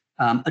fit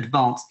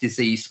advanced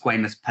disease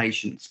squamous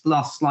patients.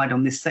 Last slide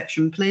on this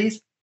section, please.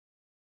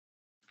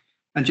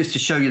 And just to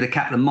show you the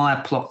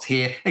Kaplan-Meier plots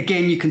here,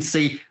 again, you can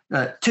see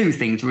two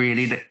things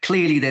really, that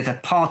clearly there's a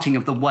parting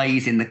of the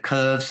ways in the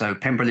curve. So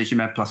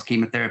pembrolizumab plus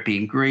chemotherapy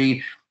in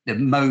green, the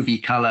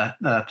mauvey color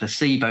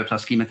placebo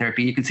plus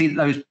chemotherapy. You can see that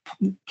those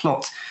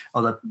plots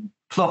are the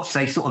plots,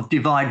 they sort of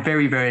divide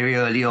very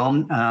early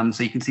on.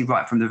 So you can see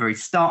right from the very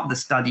start of the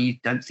study, you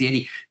don't see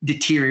any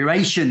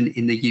deterioration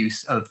in the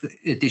use of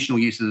the additional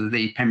uses of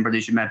the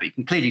pembrolizumab, but you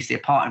can clearly see a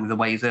parting of the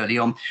ways early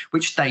on,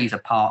 which stays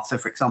apart. So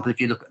for example,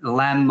 if you look at the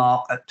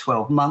landmark at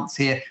 12 months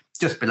here,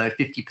 just below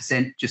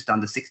 50%, just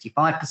under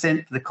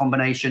 65% for the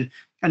combination.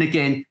 And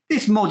again,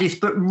 this modest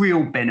but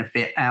real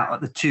benefit out at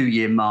the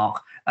 2-year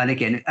mark. And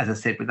again, as I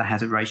said, with a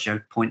hazard ratio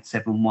of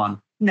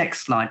 0.71.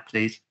 Next slide,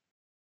 please.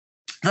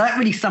 So that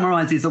really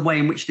summarises the way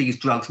in which these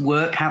drugs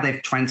work, how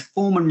they've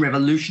transformed and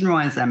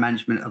revolutionised our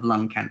management of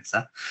lung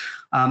cancer,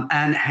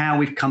 and how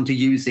we've come to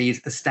use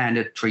these as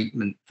standard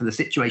treatment. For the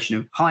situation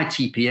of high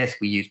TPS,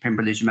 we use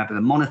pembrolizumab as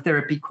a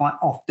monotherapy quite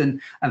often,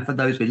 and for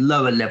those with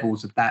lower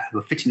levels of that who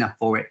are fit enough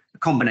for it,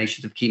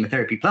 combinations of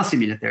chemotherapy plus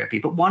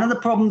immunotherapy. But one of the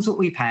problems that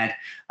we've had,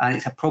 and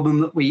it's a problem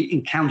that we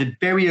encountered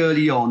very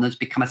early on, has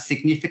become a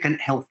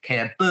significant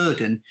healthcare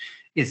burden,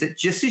 is that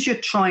just as you're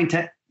trying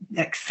to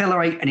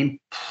accelerate and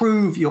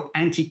improve your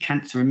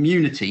anti-cancer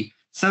immunity,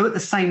 so at the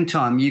same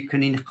time you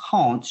can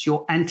enhance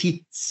your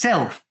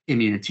anti-self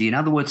immunity. In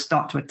other words,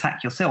 start to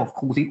attack yourself,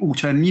 causing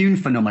autoimmune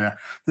phenomena,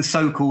 the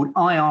so-called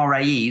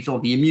IRAEs, or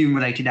the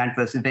immune-related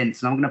adverse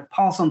events. And I'm going to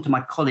pass on to my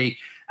colleague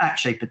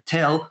Akshay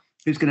Patel,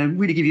 who's going to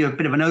really give you a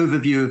bit of an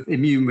overview of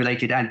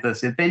immune-related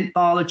adverse event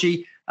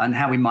biology and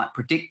how we might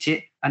predict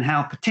it and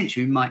how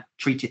potentially we might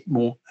treat it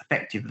more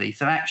effectively.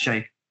 So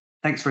Akshay,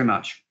 thanks very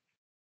much.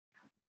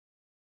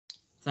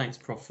 Thanks,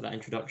 Prof, for that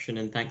introduction,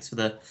 and thanks for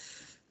the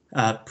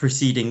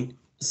preceding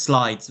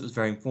slides. It was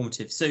very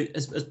informative. So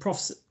as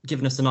Prof's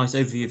given us a nice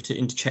overview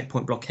into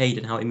checkpoint blockade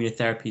and how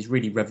immunotherapy has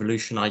really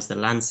revolutionised the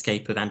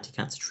landscape of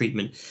anti-cancer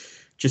treatment,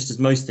 just as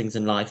most things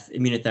in life,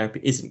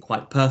 immunotherapy isn't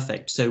quite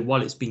perfect. So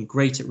while it's been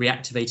great at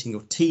reactivating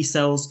your T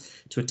cells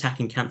to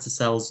attacking cancer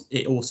cells,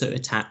 it also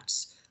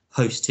attacks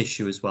host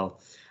tissue as well.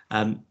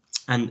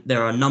 And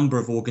there are a number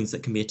of organs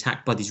that can be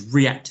attacked by these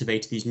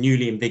reactivated, these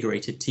newly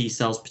invigorated T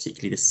cells,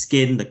 particularly the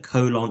skin, the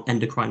colon,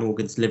 endocrine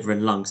organs, liver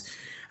and lungs.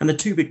 And the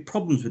two big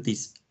problems with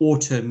these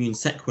autoimmune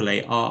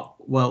sequelae are,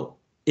 well,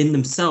 in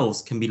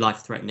themselves can be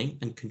life-threatening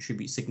and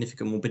contribute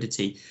significant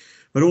morbidity,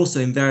 but also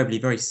invariably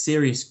very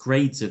serious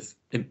grades of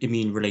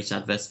immune-related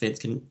adverse events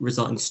can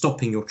result in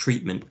stopping your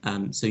treatment.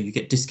 So you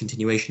get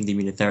discontinuation of the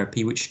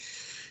immunotherapy, which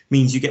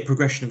means you get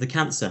progression of the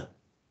cancer.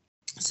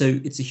 So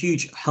it's a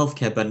huge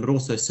healthcare burden, but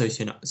also a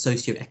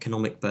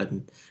socio-economic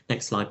burden.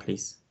 Next slide,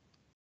 please.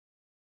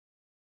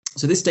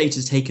 So this data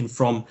is taken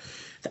from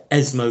the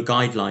ESMO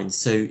guidelines.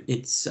 So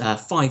it's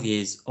 5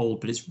 years old,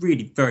 but it's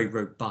really very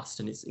robust,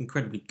 and it's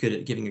incredibly good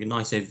at giving a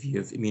nice overview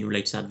of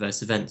immune-related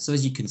adverse events. So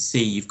as you can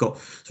see, you've got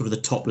sort of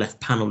the top left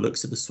panel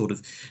looks at the sort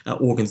of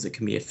organs that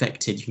can be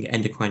affected. You can get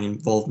endocrine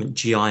involvement,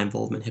 GI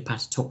involvement,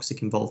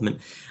 hepatotoxic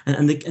involvement.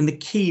 And the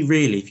key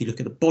really, if you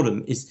look at the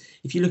bottom, is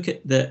if you look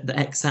at the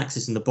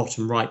x-axis in the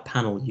bottom right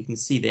panel, you can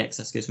see the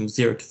x-axis goes from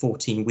 0 to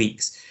 14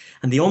 weeks.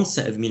 And the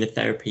onset of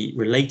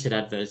immunotherapy-related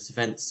adverse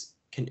events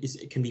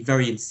can be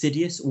very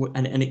insidious,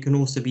 and it can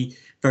also be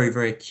very,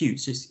 very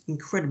acute. So it's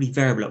incredibly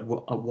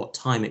variable at what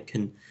time it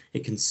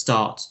can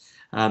start,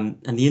 and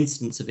the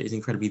incidence of it is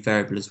incredibly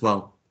variable as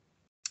well.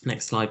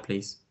 Next slide,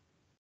 please.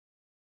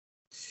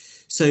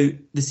 So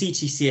the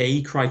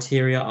CTCAE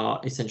criteria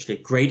are essentially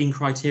a grading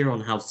criteria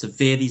on how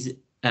severe these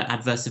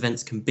adverse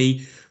events can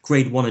be.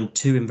 Grade 1 and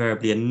 2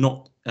 invariably are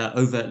not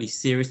overtly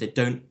serious. They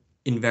don't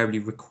invariably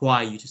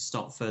require you to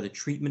start further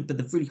treatment, but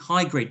the really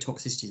high grade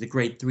toxicities, the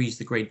grade 3s,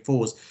 the grade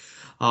 4s,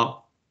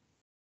 are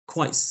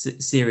quite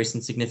serious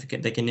and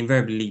significant. They can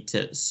invariably lead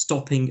to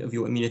stopping of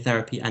your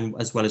immunotherapy, and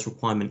as well as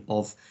requirement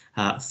of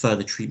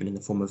further treatment in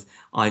the form of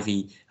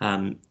IV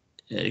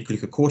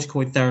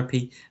glucocorticoid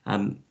therapy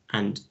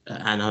and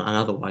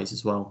otherwise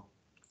as well.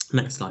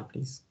 Next slide,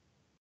 please.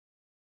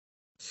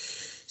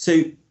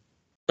 So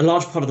a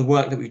large part of the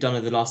work that we've done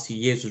over the last few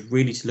years was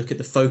really to look at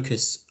the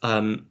focus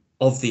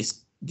of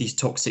these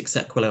toxic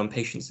sequelae on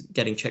patients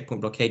getting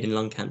checkpoint blockade in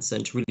lung cancer,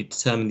 and to really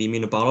determine the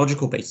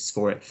immunobiological basis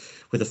for it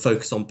with a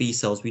focus on B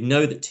cells. We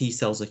know that T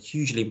cells are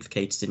hugely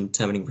implicated in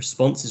determining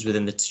responses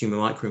within the tumor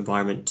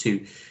microenvironment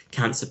to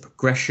cancer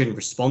progression,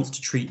 response to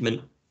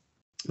treatment.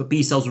 But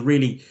B cells are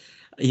really,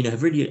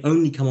 have really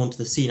only come onto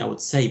the scene, I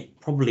would say,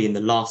 probably in the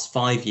last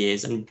 5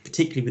 years, and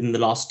particularly within the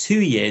last 2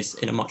 years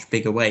in a much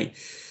bigger way.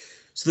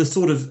 So the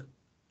sort of,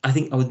 I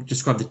think I would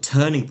describe the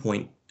turning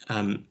point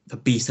for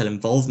B cell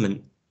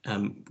involvement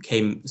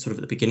came sort of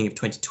at the beginning of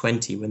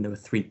 2020, when there were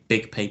 3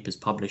 big papers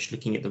published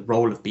looking at the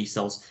role of B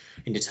cells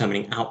in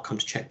determining outcome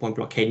to checkpoint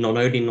blockade, not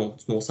only in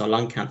non-small cell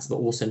lung cancer, but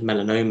also in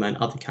melanoma and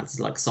other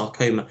cancers like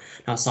sarcoma.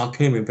 Now,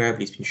 sarcoma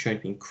invariably has been shown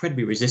to be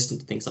incredibly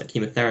resistant to things like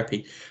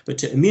chemotherapy, but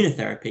to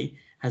immunotherapy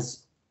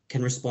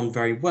can respond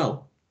very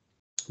well,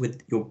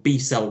 with your B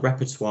cell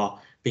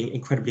repertoire being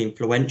incredibly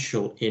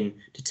influential in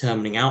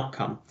determining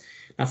outcome.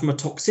 Now, from a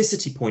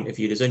toxicity point of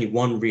view, there's only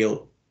one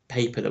real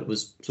paper that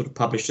was sort of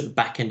published at the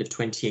back end of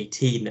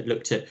 2018 that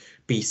looked at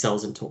B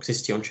cells and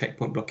toxicity on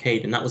checkpoint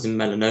blockade, and that was in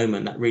melanoma,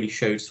 and that really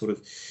showed sort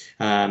of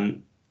a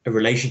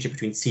relationship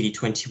between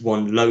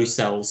CD21 low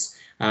cells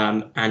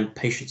and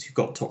patients who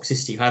got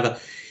toxicity. However,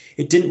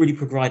 it didn't really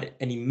provide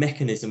any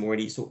mechanism or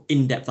any sort of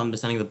in-depth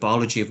understanding of the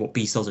biology of what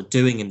B cells are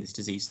doing in this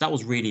disease. That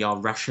was really our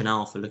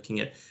rationale for looking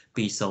at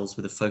B cells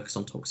with a focus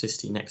on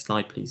toxicity. Next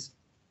slide, please.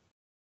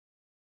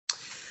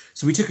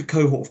 So we took a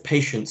cohort of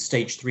patients,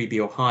 stage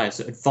 3B or higher,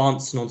 so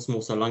advanced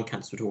non-small cell lung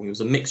cancer we're talking. It was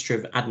a mixture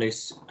of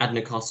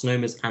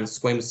adenocarcinomas and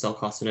squamous cell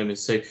carcinomas,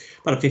 so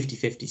about a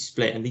 50-50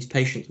 split. And these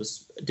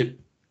patients were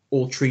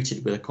all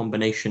treated with a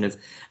combination of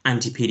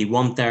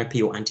anti-PD-1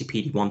 therapy or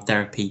anti-PD-1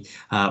 therapy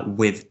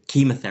with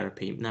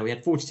chemotherapy. Now, we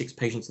had 46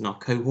 patients in our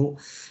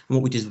cohort, and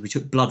what we did is we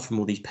took blood from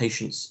all these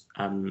patients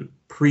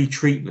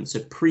pre-treatment, so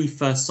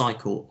pre-first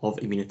cycle of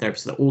immunotherapy,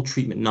 so they're all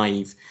treatment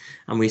naive,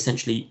 and we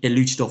essentially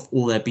eluted off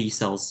all their B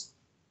cells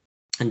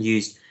and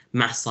used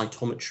mass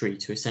cytometry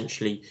to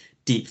essentially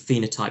deep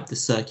phenotype the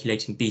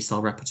circulating B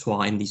cell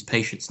repertoire in these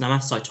patients. Now,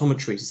 mass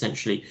cytometry is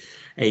essentially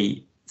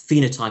a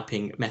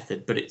phenotyping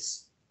method, but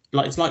it's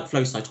like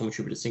flow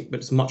cytometry, but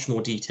it's much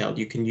more detailed.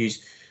 You can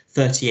use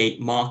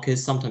 38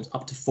 markers, sometimes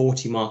up to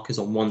 40 markers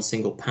on one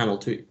single panel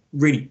to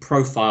really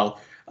profile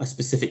a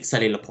specific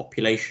cellular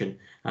population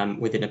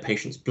within a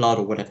patient's blood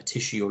or whatever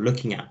tissue you're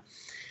looking at.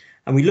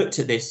 And we looked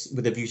at this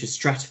with a view to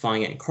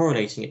stratifying it and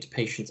correlating it to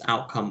patients'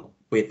 outcome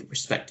with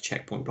respect to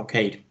checkpoint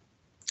blockade.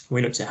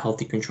 We looked at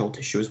healthy control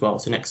tissue as well.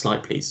 So next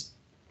slide, please.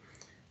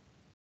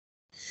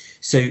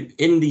 So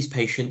in these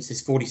patients,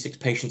 these 46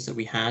 patients that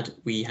we had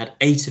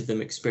 8 of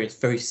them experience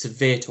very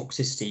severe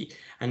toxicity,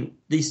 and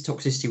this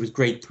toxicity was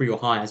grade 3 or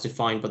higher as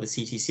defined by the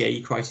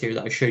CTCAE criteria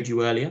that I showed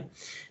you earlier.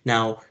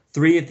 Now,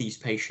 3 of these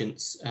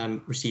patients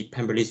received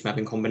pembrolizumab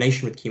in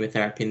combination with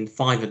chemotherapy, and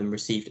 5 of them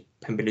received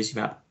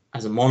pembrolizumab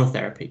as a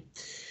monotherapy.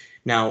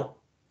 Now,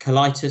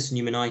 colitis,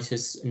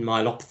 pneumonitis, and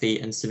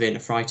myelopathy and severe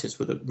nephritis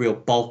were the real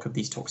bulk of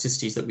these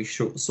toxicities that we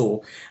saw.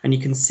 And you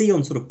can see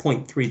on sort of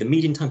point 3, the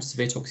median time to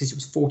severe toxicity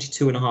was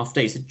 42.5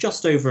 days, so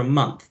just over a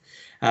month,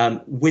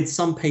 with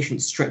some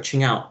patients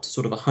stretching out to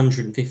sort of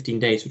 115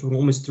 days. We're talking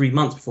almost 3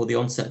 months before the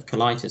onset of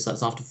colitis.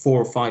 That's after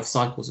 4 or 5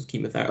 cycles of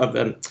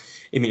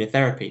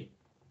immunotherapy.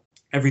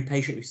 Every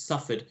patient who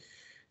suffered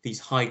these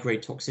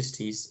high-grade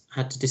toxicities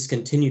had to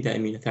discontinue their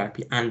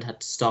immunotherapy and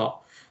had to start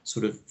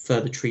sort of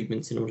further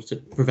treatments in order to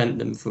prevent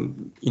them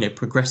from,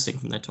 progressing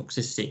from their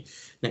toxicity.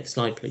 Next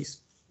slide, please.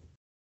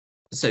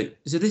 So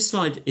this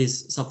slide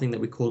is something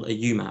that we call a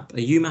UMAP.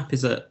 A UMAP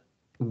is a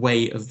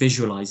way of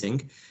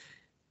visualizing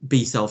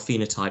B cell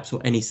phenotypes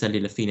or any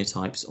cellular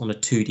phenotypes on a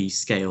 2D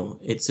scale.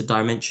 It's a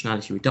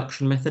dimensionality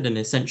reduction method, and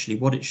essentially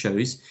what it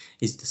shows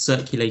is the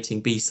circulating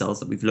B cells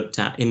that we've looked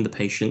at in the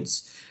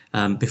patients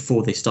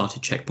before they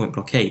started checkpoint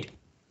blockade.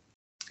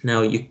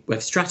 Now,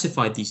 we've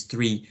stratified these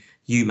three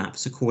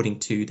UMAPs according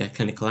to their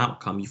clinical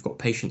outcome. You've got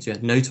patients who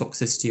had no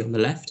toxicity on the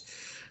left,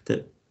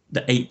 the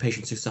 8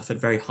 patients who suffered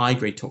very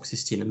high-grade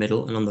toxicity in the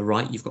middle, and on the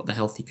right you've got the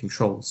healthy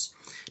controls.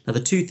 Now, the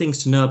two things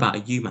to know about a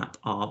UMAP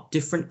are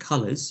different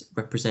colours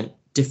represent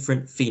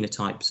different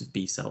phenotypes of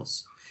B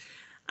cells,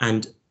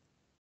 and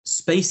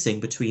spacing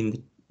between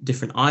the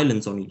different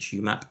islands on each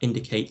UMAP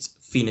indicates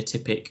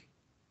phenotypic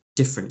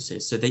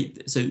differences.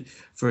 So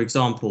for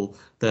example,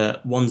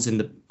 the ones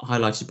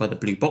highlighted by the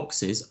blue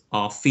boxes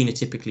are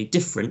phenotypically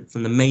different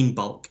from the main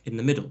bulk in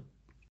the middle.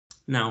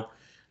 Now,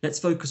 let's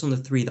focus on the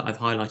 3 that I've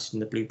highlighted in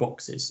the blue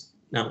boxes.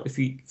 Now, if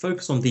you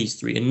focus on these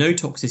 3, in no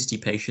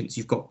toxicity patients,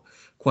 you've got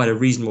quite a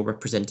reasonable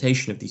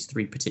representation of these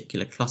 3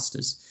 particular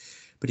clusters.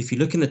 But if you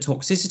look in the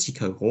toxicity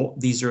cohort,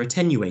 these are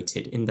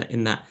attenuated in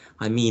that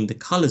I mean the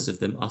colours of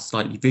them are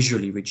slightly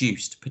visually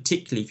reduced,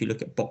 particularly if you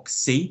look at box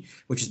C,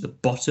 which is the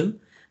bottom,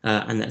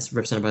 and that's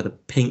represented by the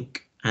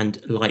pink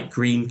and light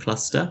green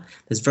cluster.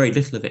 There's very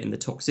little of it in the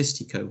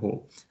toxicity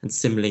cohort, and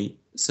similarly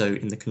so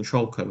in the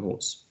control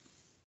cohorts.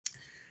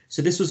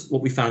 So this was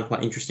what we found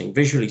quite interesting.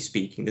 Visually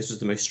speaking, this was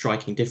the most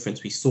striking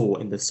difference we saw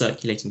in the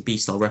circulating B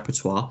cell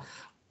repertoire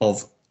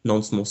of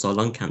non-small cell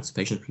lung cancer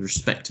patients with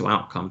respect to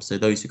outcomes, so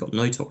those who got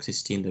no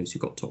toxicity and those who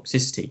got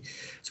toxicity.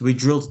 So we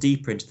drilled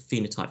deeper into the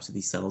phenotypes of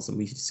these cells and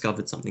we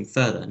discovered something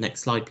further.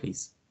 Next slide,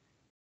 please.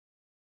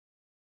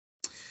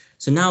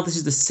 So now this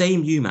is the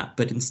same UMAP,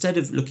 but instead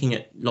of looking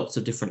at lots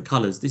of different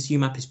colours, this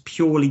UMAP is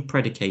purely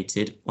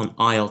predicated on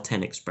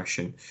IL-10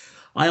 expression.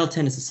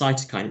 IL-10 is a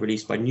cytokine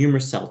released by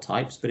numerous cell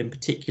types, but in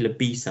particular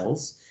B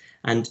cells,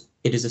 and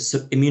it is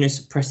an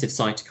immunosuppressive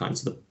cytokine.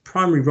 So the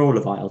primary role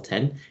of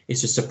IL-10 is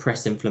to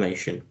suppress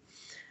inflammation.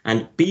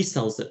 And B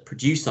cells that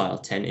produce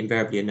IL-10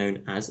 invariably are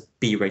known as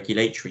B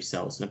regulatory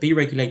cells. Now, B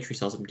regulatory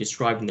cells have been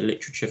described in the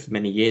literature for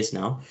many years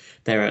now.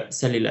 They're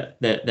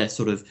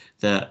sort of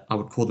I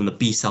would call them the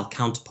B cell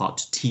counterpart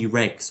to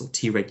Tregs or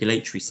T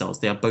regulatory cells.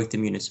 They are both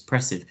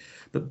immunosuppressive,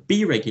 but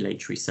B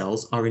regulatory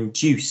cells are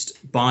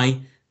induced by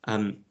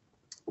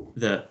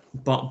the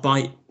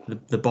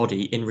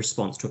body in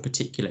response to a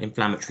particular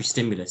inflammatory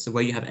stimulus. So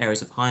where you have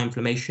areas of high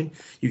inflammation,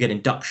 you get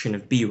induction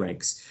of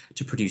B-regs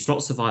to produce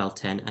lots of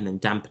IL-10 and then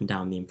dampen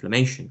down the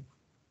inflammation.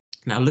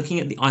 Now, looking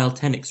at the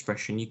IL-10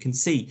 expression, you can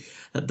see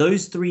that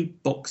those 3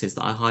 boxes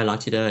that I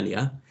highlighted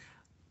earlier,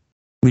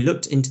 we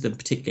looked into them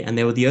particularly, and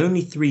they were the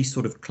only 3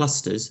 sort of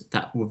clusters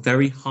that were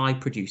very high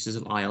producers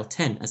of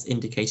IL-10, as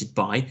indicated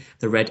by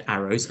the red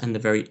arrows and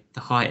the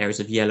high areas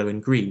of yellow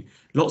and green.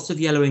 Lots of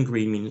yellow and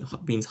green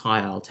means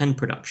high IL-10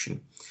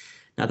 production.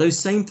 Now, those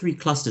same 3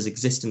 clusters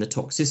exist in the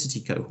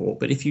toxicity cohort,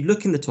 but if you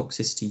look in the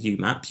toxicity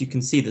UMAPs, you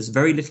can see there's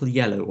very little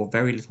yellow or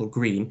very little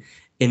green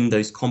in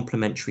those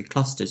complementary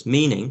clusters,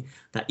 meaning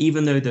that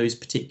even though those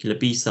particular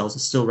B cells are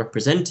still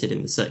represented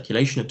in the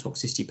circulation of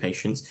toxicity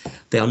patients,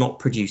 they are not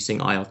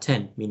producing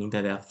IL-10, meaning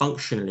that they are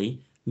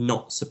functionally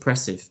not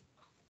suppressive.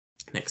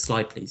 Next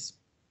slide, please.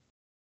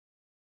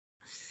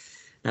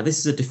 Now, this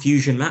is a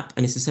diffusion map,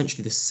 and it's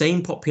essentially the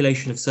same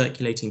population of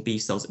circulating B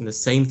cells in the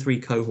same 3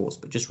 cohorts,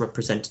 but just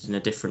represented in a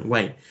different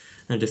way.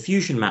 And a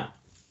diffusion map,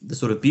 the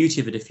sort of beauty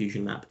of a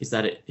diffusion map is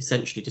that it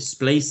essentially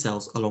displays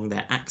cells along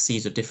their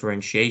axes of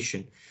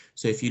differentiation.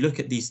 So if you look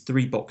at these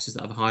 3 boxes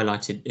that I've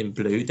highlighted in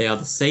blue, they are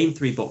the same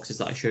 3 boxes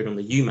that I showed on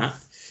the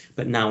UMAP,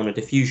 but now on a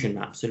diffusion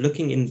map. So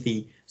looking in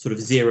the sort of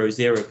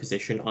 0-0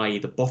 position, i.e.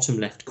 the bottom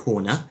left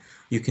corner,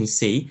 you can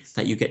see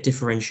that you get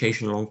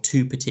differentiation along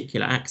 2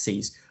 particular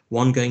axes.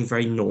 One going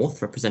very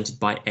north, represented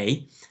by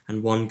A,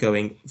 and one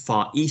going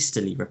far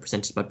easterly,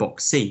 represented by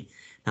box C.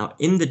 Now,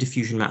 in the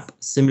diffusion map,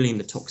 similarly in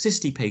the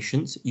toxicity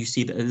patients, you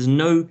see that there's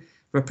no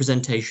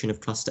representation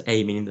of cluster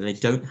A, meaning that they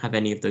don't have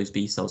any of those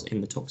B cells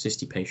in the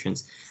toxicity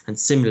patients. And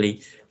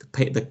similarly,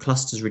 the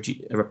clusters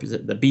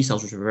the B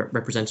cells which are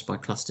represented by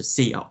cluster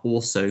C are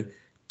also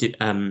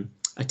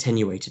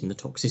attenuated in the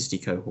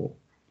toxicity cohort.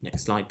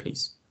 Next slide,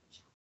 please.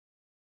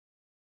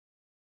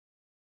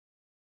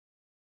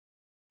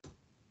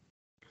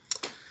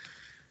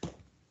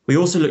 We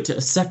also looked at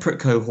a separate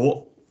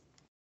cohort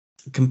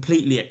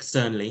completely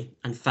externally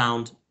and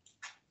found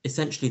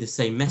essentially the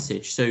same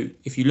message. So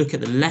if you look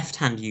at the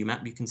left-hand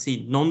UMAP, you can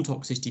see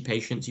non-toxicity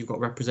patients, you've got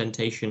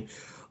representation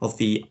of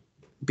the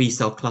B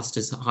cell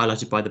clusters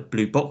highlighted by the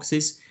blue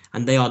boxes,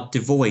 and they are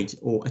devoid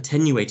or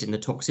attenuated in the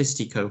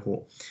toxicity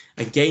cohort.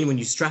 Again, when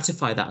you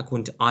stratify that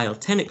according to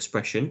IL-10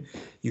 expression,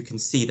 you can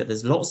see that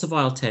there's lots of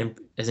IL-10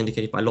 as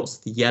indicated by lots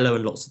of the yellow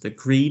and lots of the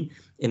green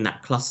in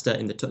that cluster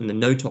in the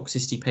no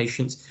toxicity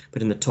patients,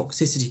 but in the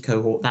toxicity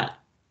cohort, that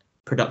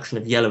production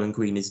of yellow and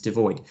green is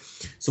devoid.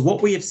 So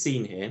what we have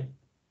seen here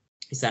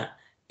is that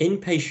in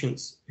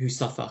patients who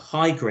suffer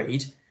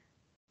high-grade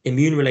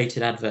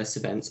immune-related adverse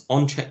events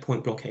on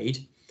checkpoint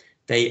blockade,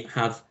 they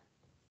have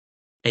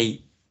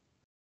a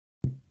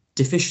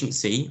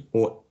deficiency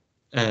or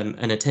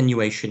an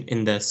attenuation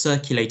in the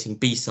circulating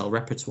B cell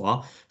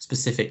repertoire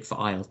specific for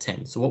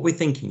IL-10. So what we're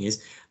thinking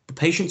is the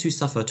patients who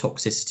suffer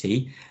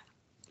toxicity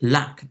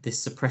lack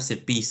this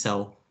suppressive B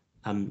cell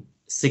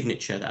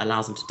signature that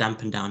allows them to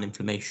dampen down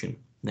inflammation.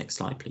 Next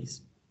slide,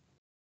 please.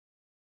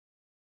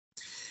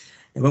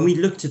 And when we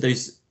looked at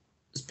those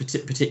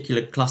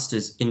particular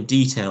clusters in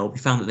detail, we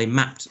found that they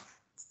mapped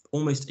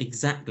almost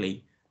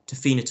exactly to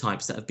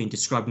phenotypes that have been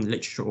described in the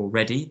literature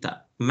already,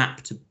 that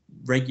map to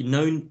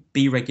known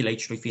B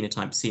regulatory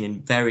phenotypes seen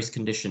in various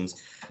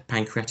conditions: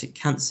 pancreatic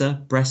cancer,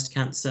 breast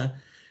cancer,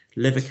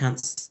 liver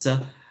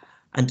cancer.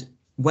 And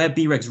where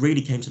B-regs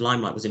really came to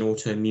limelight was in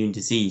autoimmune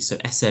disease, so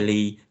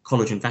SLE,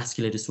 collagen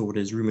vascular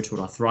disorders, rheumatoid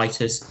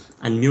arthritis,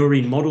 and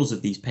murine models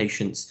of these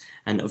patients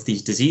and of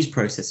these disease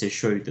processes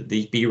showed that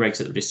the B-regs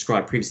that were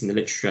described previously in the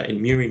literature in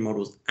murine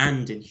models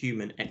and in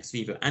human ex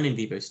vivo and in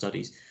vivo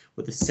studies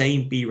were the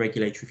same B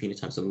regulatory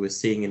phenotypes that we were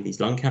seeing in these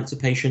lung cancer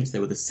patients. They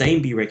were the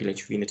same B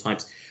regulatory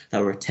phenotypes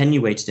that were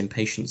attenuated in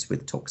patients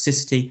with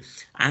toxicity,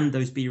 and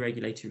those B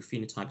regulatory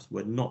phenotypes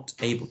were not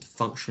able to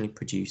functionally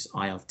produce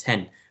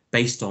IL-10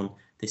 based on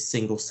this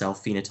single cell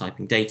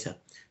phenotyping data.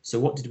 So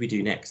what did we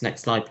do next?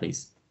 Next slide,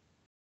 please.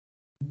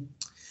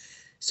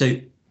 So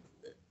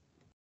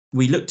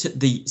we looked at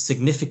the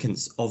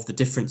significance of the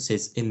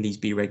differences in these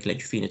B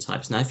regulatory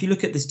phenotypes. Now, if you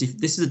look at this,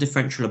 this is a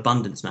differential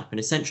abundance map, and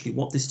essentially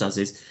what this does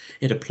is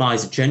it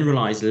applies a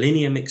generalized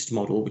linear mixed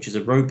model, which is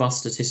a robust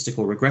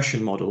statistical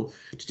regression model,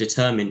 to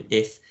determine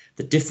if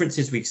the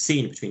differences we've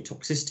seen between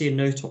toxicity and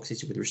no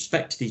toxicity with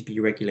respect to these B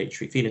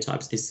regulatory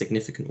phenotypes is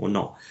significant or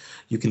not.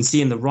 You can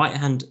see in the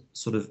right-hand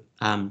sort of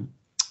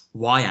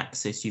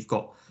y-axis, you've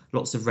got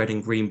lots of red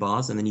and green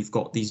bars, and then you've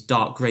got these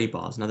dark grey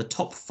bars. Now, the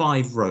top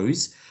 5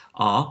 rows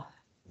are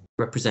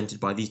represented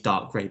by these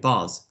dark grey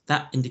bars.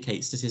 That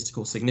indicates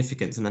statistical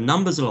significance, and the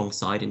numbers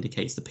alongside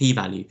indicates the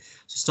p-value.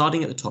 So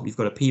starting at the top, you've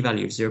got a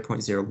p-value of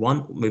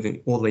 0.01,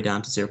 moving all the way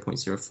down to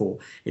 0.04,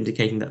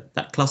 indicating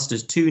that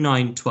clusters 2,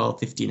 9, 12,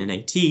 15, and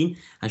 18,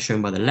 as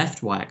shown by the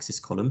left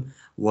y-axis column,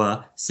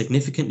 were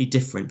significantly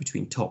different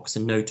between tox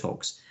and no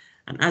tox.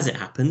 And as it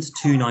happens,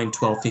 2, 9,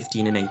 12,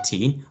 15, and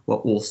 18 were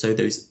also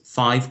those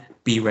 5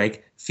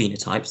 B-reg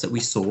phenotypes that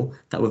we saw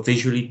that were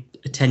visually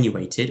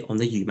attenuated on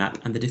the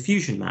UMAP and the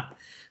diffusion map.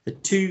 The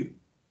 2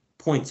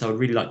 points I would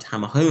really like to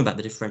hammer home about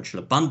the differential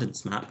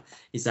abundance map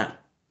is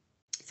that,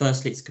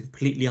 firstly, it's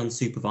completely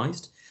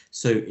unsupervised.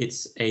 So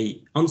it's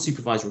a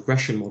unsupervised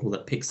regression model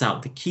that picks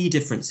out the key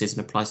differences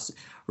and applies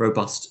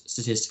robust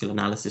statistical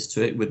analysis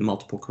to it with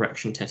multiple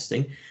correction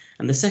testing.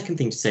 And the second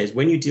thing to say is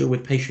when you deal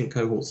with patient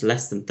cohorts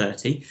less than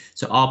 30,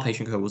 so our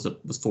patient cohort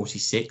was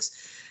 46,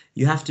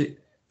 you have to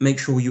make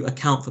sure you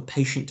account for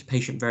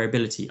patient-to-patient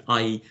variability,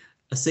 i.e.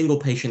 a single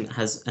patient that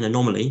has an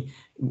anomaly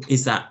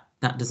is that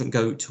doesn't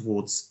go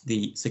towards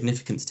the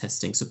significance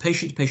testing. So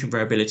patient-to-patient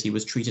variability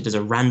was treated as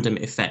a random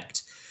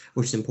effect,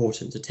 which is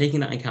important. So taking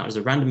that into account as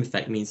a random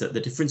effect means that the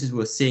differences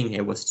we're seeing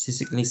here were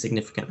statistically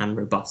significant and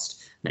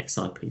robust. Next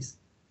slide, please.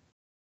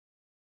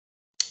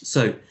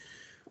 So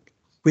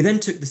we then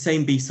took the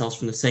same B cells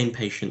from the same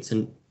patients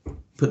and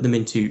put them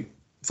into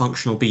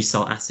functional B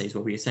cell assays,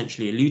 where we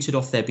essentially eluted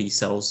off their B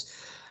cells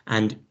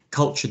and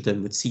cultured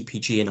them with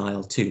CpG and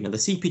IL-2. Now, the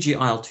CpG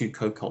IL-2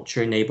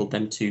 co-culture enabled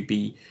them to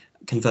be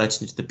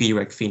converted into the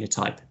B-reg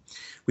phenotype.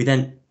 We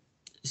then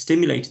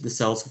stimulated the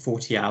cells for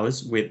 40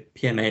 hours with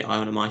PMA,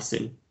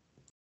 ionomycin,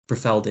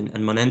 profeldin,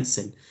 and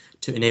monensin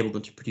to enable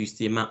them to produce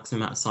the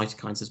maximum amount of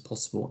cytokines as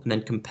possible, and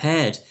then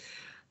compared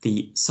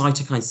the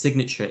cytokine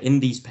signature in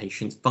these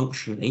patients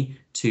functionally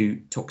to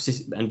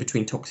toxicity and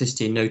between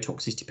toxicity and no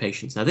toxicity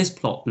patients. Now, this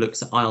plot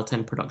looks at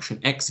IL-10 production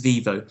ex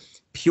vivo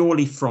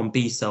purely from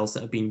B cells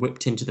that have been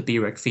whipped into the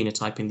B-reg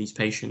phenotype in these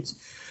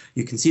patients.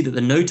 You can see that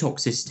the no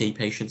toxicity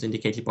patients,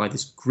 indicated by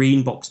this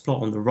green box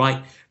plot on the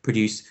right,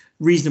 produce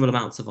reasonable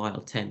amounts of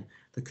IL-10.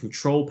 The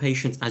control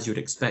patients, as you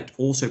would expect,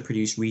 also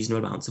produce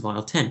reasonable amounts of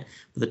IL-10,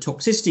 but the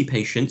toxicity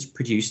patients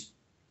produce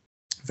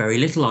very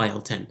little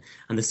IL-10,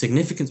 and the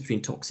significance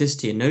between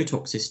toxicity and no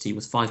toxicity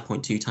was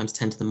 5.2 times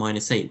 10 to the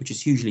minus 8, which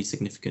is hugely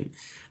significant.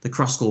 The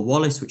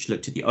Kruskal-Wallis, which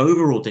looked at the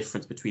overall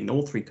difference between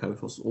all 3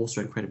 cohorts, was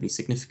also incredibly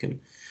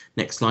significant.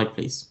 Next slide,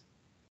 please.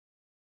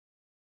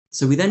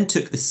 So we then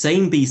took the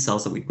same B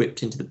cells that we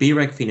whipped into the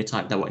B-reg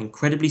phenotype that were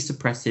incredibly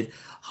suppressive,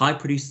 high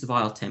producers of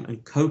IL-10,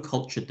 and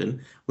co-cultured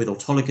them with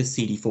autologous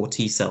CD4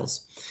 T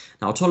cells.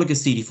 Now,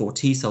 autologous CD4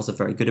 T cells are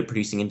very good at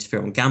producing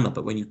interferon gamma,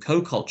 but when you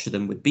co-culture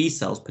them with B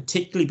cells,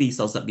 particularly B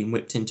cells that have been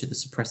whipped into the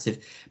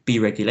suppressive B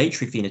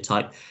regulatory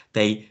phenotype,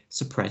 they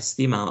suppress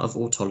the amount of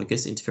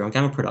autologous interferon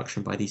gamma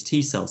production by these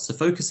T cells. So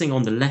focusing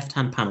on the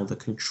left-hand panel, the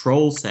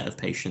control set of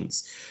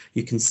patients,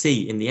 you can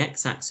see in the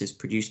x-axis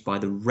produced by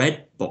the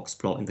red box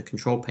plot in the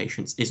control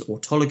patients is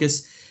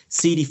autologous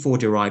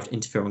CD4-derived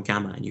interferon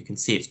gamma, and you can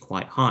see it's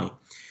quite high.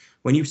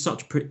 When you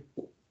start to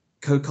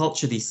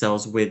co-culture these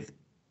cells with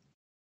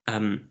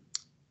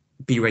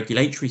B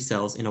regulatory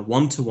cells in a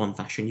one-to-one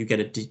fashion, you get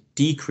a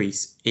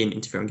decrease in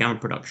interferon gamma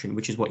production,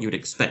 which is what you would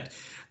expect.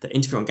 The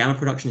interferon gamma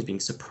production is being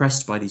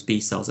suppressed by these B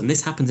cells, and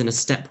this happens in a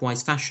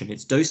stepwise fashion.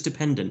 It's dose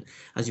dependent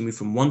as you move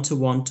from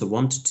 1-to-1 to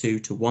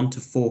 1-to-2 to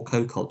 1-to-4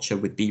 co-culture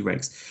with B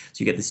regs. So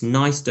you get this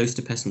nice dose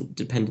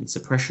dependent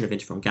suppression of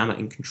interferon gamma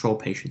in control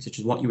patients, which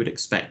is what you would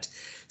expect.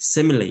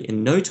 Similarly,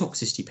 in no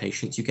toxicity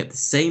patients, you get the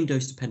same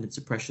dose dependent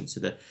suppression.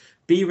 So the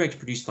B regs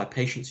produced by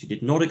patients who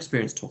did not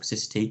experience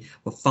toxicity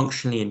were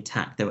functionally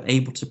intact. They were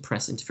able to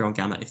suppress interferon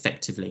gamma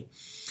effectively,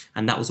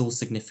 and that was all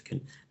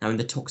significant. Now, in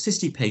the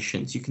toxicity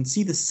patients, you can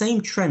see the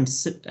same trend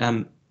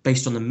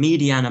based on the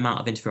median amount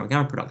of interferon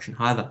gamma production.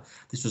 However,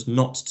 this was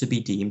not to be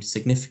deemed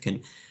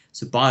significant.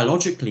 So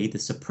biologically, the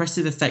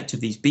suppressive effect of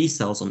these B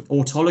cells on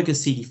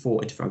autologous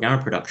CD4 interferon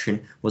gamma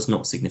production was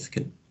not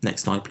significant.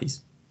 Next slide,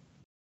 please.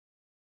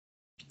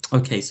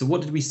 Okay, so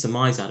what did we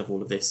surmise out of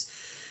all of this?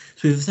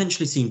 So we've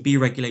essentially seen B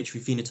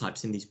regulatory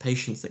phenotypes in these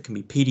patients that can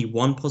be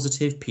PD-1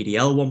 positive,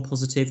 PD-L1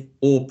 positive,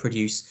 or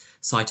produce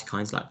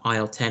cytokines like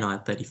IL-10,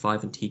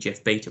 IL-35, and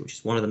TGF-beta, which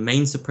is one of the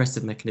main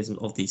suppressive mechanisms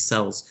of these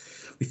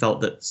cells. We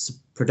felt that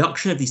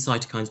production of these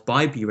cytokines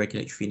by B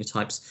regulatory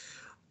phenotypes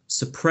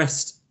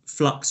suppressed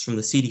flux from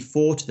the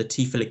CD4 to the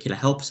T follicular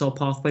helper cell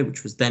pathway,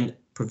 which was then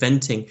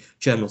preventing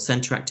germinal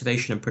center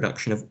activation and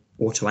production of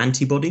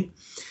autoantibody.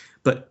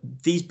 But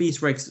these B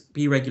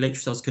regulatory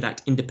cells could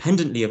act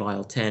independently of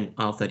IL-10,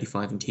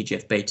 IL-35, and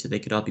TGF-beta. They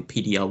could either be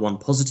PD-L1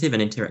 positive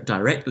and interact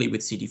directly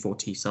with CD4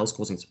 T cells,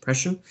 causing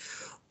suppression,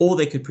 or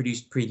they could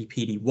produce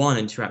PD-1,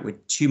 interact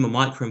with tumor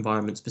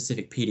microenvironment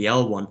specific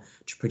PD-L1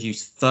 to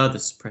produce further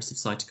suppressive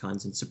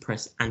cytokines and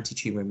suppress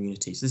anti-tumor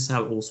immunity. So this is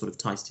how it all sort of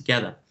ties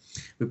together.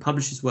 We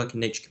published this work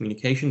in Nature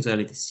Communications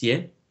earlier this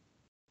year.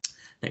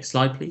 Next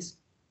slide, please.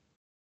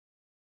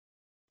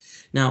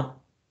 Now,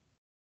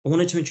 I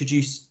wanted to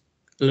introduce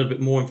a little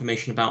bit more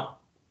information about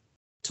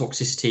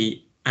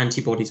toxicity,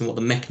 antibodies, and what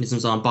the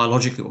mechanisms are, and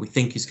biologically what we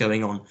think is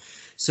going on.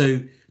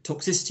 So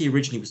toxicity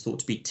originally was thought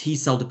to be T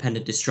cell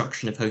dependent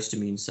destruction of host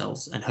immune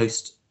cells and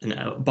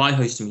by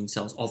host immune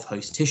cells of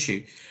host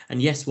tissue.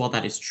 And yes, while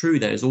that is true,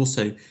 there is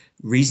also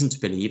reason to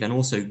believe, and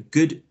also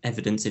good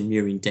evidence in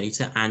murine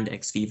data and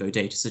ex vivo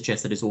data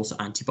suggests that it's also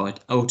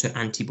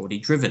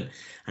autoantibody driven.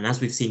 And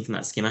as we've seen from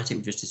that schematic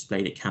we just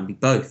displayed, it can be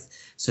both.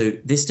 So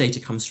this data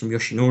comes from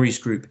Yoshinori's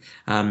group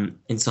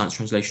in Science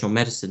Translational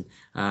Medicine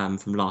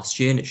from last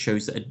year, and it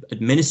shows that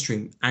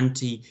administering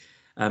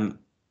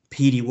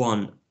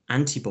anti-PD-1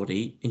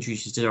 antibody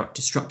induces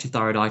destructive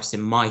thyroiditis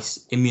in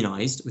mice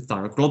immunized with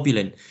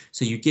thyroglobulin.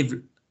 So you give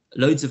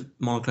loads of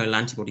monoclonal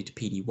antibody to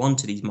PD-1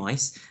 to these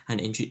mice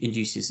and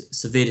induces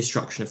severe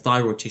destruction of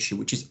thyroid tissue,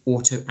 which is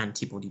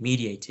autoantibody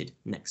mediated.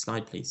 Next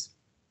slide, please.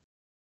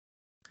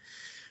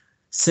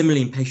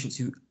 Similarly, in patients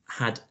who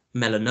had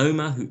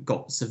melanoma who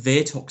got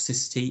severe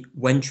toxicity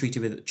when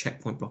treated with a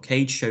checkpoint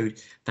blockade,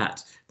 showed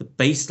that the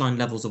baseline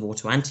levels of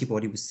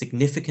autoantibody was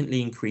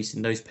significantly increased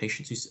in those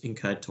patients who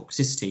incurred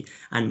toxicity,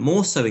 and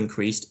more so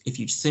increased if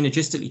you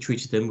synergistically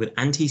treated them with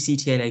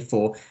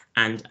anti-CTLA-4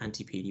 and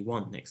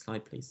anti-PD-1. Next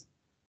slide, please.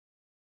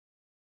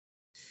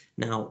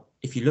 Now,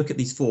 if you look at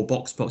these four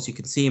box plots, you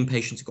can see in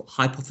patients who got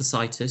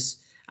hypophysitis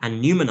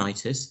and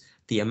pneumonitis,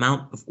 the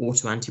amount of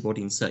autoantibody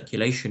in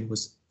circulation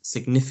was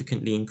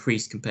significantly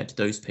increased compared to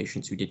those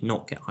patients who did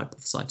not get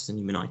hypophysitis and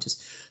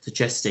pneumonitis,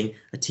 suggesting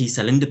a T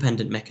cell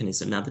independent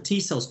mechanism. Now, the T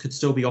cells could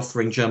still be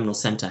offering germinal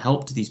center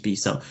help to these B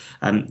cell,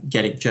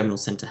 getting germinal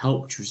center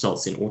help, which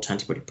results in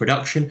autoantibody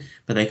production,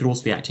 but they could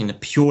also be acting in a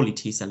purely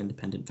T cell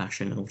independent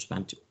fashion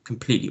and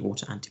completely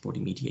autoantibody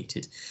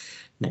mediated.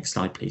 Next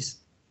slide, please.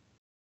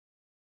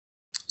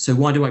 So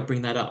why do I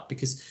bring that up?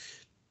 Because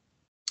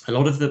a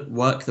lot of the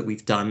work that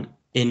we've done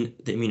in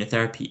the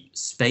immunotherapy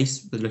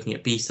space with looking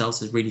at B cells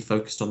has really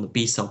focused on the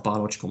B cell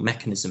biological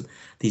mechanism.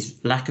 These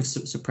lack of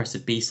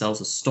suppressive B cells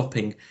are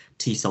stopping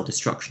T cell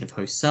destruction of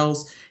host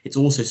cells. It's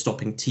also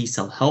stopping T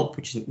cell help,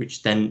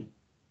 which then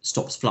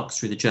stops flux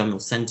through the germinal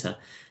center.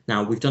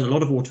 Now, we've done a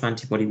lot of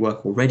autoantibody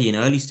work already in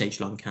early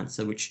stage lung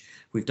cancer, which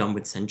we've done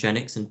with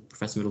Sengenics, and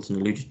Professor Middleton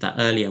alluded to that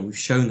earlier. And we've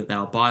shown that there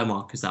are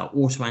biomarkers, that are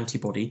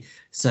autoantibody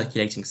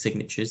circulating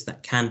signatures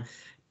that can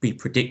be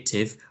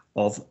predictive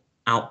of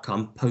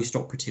outcome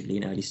post-operatively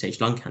in early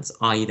stage lung cancer,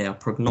 i.e. they are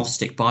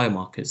prognostic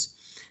biomarkers.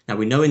 Now,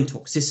 we know in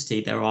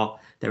toxicity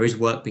there is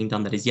work being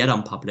done that is yet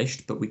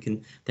unpublished, but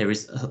there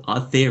is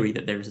a theory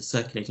that there is a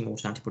circulating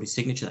autoantibody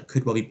signature that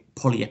could well be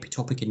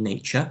polyepitopic in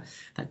nature,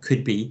 that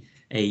could be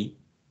a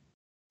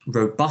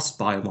robust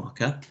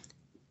biomarker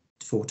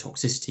for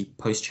toxicity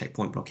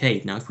post-checkpoint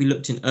blockade. Now, if we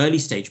looked in early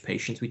stage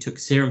patients, we took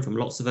serum from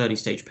lots of early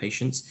stage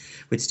patients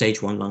with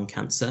stage 1 lung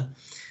cancer,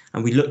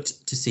 and we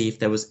looked to see if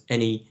there was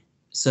any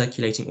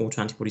circulating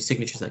autoantibody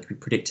signatures that could be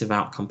predictive of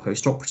outcome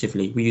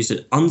post-operatively. We used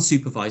an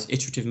unsupervised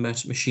iterative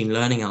machine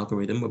learning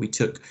algorithm where we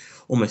took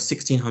almost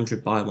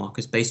 1,600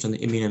 biomarkers based on the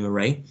immunome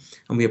array,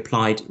 and we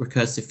applied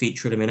recursive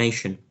feature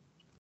elimination,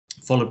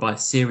 followed by a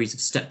series of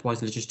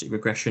stepwise logistic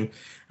regression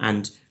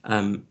and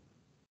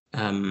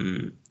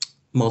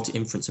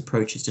multi-inference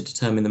approaches to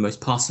determine the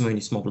most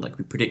parsimonious model that could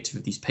be predictive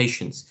of these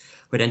patients.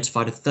 We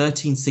identified a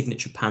 13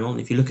 signature panel,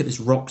 and if you look at this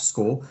ROC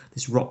score,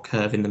 this ROC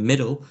curve in the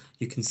middle,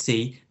 you can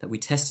see that we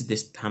tested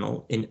this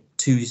panel in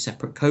 2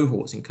 separate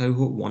cohorts, in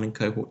cohort 1 and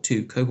cohort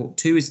 2. Cohort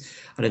 2 is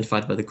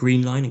identified by the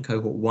green line and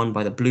cohort 1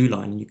 by the blue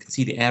line, and you can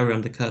see the area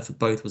under the curve for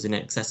both was in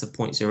excess of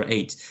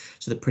 0.08.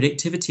 So the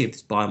predictivity of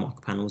this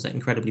biomarker panel was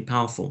incredibly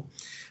powerful.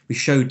 We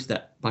showed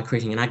that by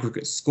creating an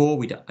aggregate score,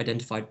 we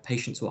identified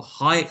patients who are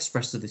high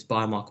expressors of this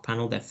biomarker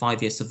panel. Their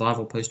 5-year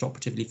survival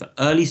postoperatively for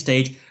early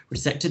stage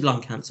resected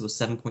lung cancer was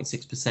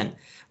 7.6%,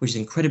 which is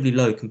incredibly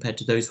low compared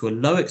to those who are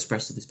low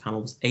expressors of this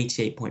panel was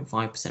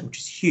 88.5%, which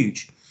is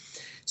huge.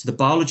 So the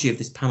biology of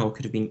this panel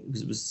could have been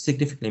was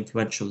significantly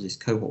influential to this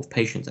cohort of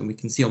patients, and we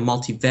can see on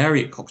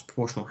multivariate Cox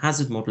proportional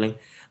hazard modelling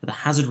that the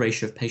hazard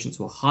ratio of patients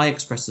who are high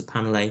expressors of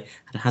panel A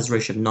had a hazard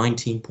ratio of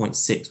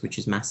 19.6, which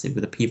is massive,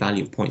 with a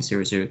p-value of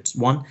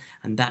 0.001,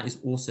 and that is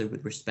also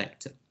with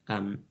respect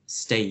to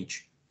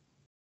stage.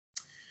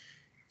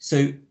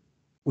 So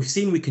we've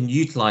seen we can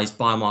utilise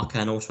biomarker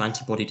and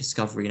autoantibody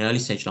discovery in early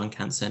stage lung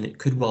cancer, and it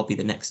could well be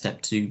the next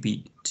step to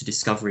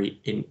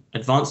discovery in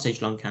advanced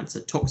stage lung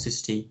cancer,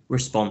 toxicity,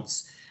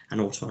 response, and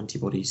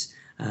autoantibodies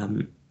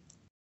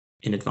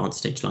in advanced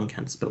stage lung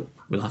cancer, but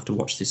we'll have to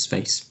watch this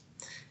space.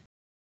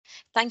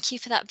 Thank you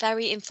for that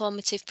very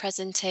informative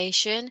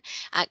presentation,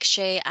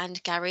 Akshay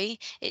and Gary.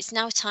 It's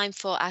now time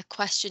for our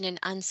question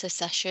and answer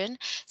session.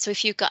 So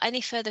if you've got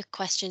any further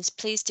questions,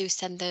 please do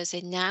send those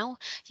in now.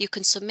 You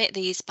can submit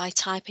these by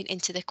typing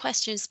into the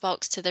questions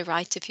box to the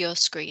right of your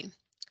screen.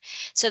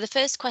 So the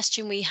first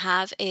question we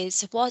have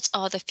is, what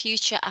are the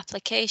future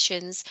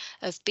applications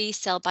of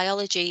B-cell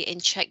biology in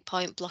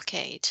checkpoint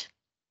blockade?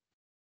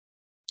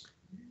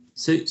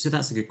 So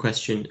that's a good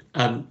question.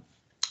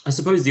 I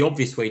suppose the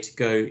obvious way to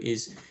go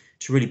is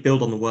to really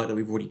build on the work that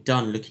we've already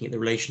done, looking at the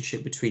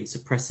relationship between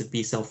suppressive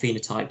B-cell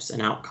phenotypes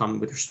and outcome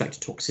with respect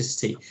to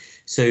toxicity.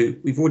 So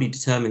we've already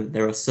determined that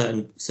there are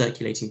certain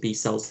circulating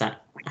B-cells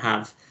that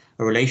have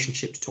a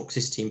relationship to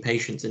toxicity in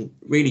patients, and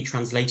really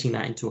translating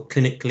that into a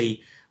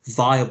clinically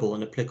viable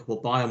and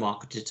applicable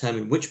biomarker to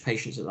determine which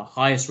patients are the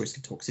highest risk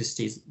of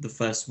toxicity is the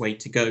first way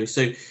to go.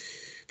 So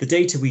the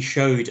data we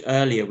showed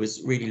earlier was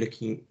really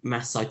looking at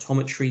mass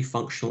cytometry,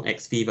 functional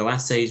ex vivo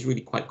assays, really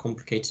quite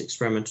complicated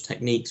experimental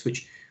techniques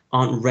which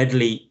aren't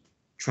readily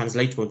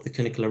translatable into the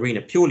clinical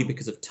arena purely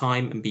because of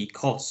time and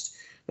cost.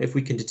 But if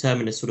we can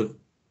determine a sort of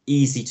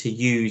easy to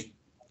use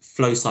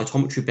flow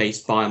cytometry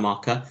based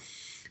biomarker,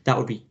 that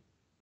would be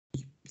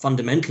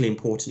fundamentally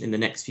important in the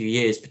next few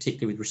years,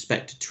 particularly with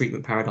respect to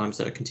treatment paradigms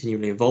that are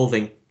continually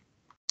evolving.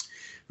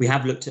 We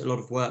have looked at a lot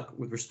of work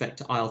with respect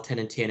to IL-10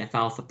 and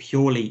TNF-alpha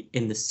purely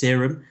in the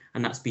serum,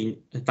 and that's been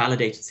a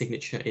validated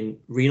signature in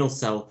renal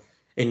cell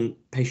in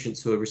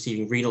patients who are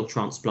receiving renal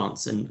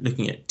transplants and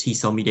looking at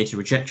T-cell mediated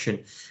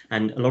rejection.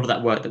 And a lot of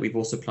that work that we've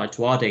also applied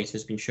to our data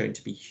has been shown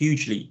to be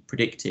hugely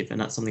predictive,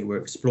 and that's something we're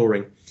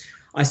exploring.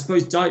 I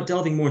suppose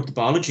delving more into the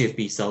biology of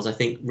B cells, I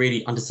think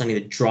really understanding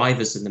the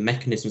drivers and the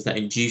mechanisms that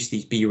induce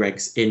these B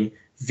regs in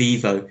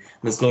vivo. And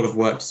there's a lot of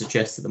work to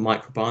suggest that the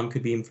microbiome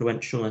could be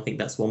influential, and I think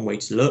that's one way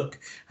to look.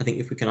 I think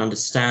if we can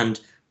understand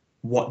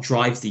what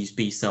drives these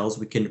B cells,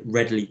 we can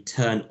readily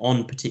turn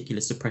on particular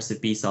suppressive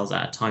B cells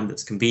at a time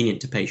that's convenient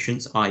to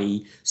patients,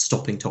 i.e.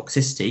 stopping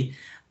toxicity,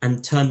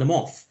 and turn them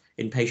off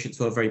in patients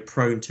who are very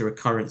prone to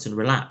recurrence and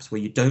relapse,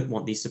 where you don't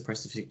want these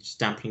suppressive features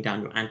dampening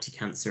down your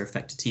anti-cancer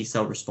effector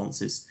T-cell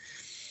responses.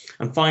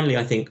 And finally,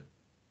 I think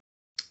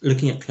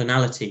looking at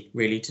clonality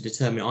really to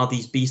determine, are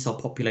these B-cell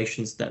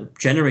populations that are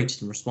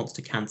generated in response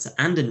to cancer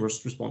and in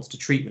response to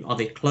treatment, are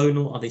they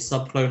clonal, are they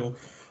subclonal?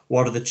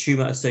 What are the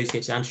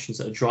tumor-associated antigens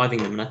that are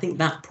driving them? And I think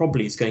that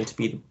probably is going to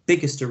be the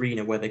biggest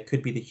arena where there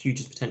could be the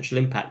hugest potential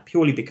impact,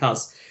 purely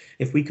because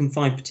if we can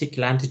find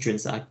particular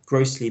antigens that are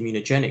grossly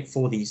immunogenic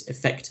for these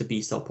effector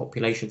B-cell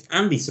populations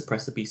and these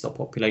suppressor B-cell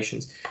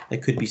populations, there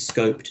could be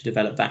scope to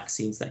develop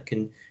vaccines that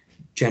can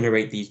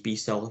generate these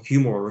B-cell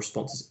humoral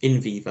responses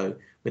in vivo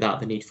without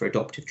the need for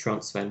adoptive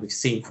transfer. And we've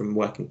seen from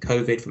work in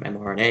COVID, from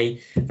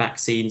mRNA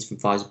vaccines, from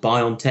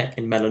Pfizer-BioNTech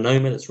in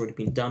melanoma, that's already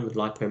been done with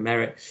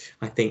lipomerit.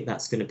 I think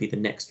that's going to be the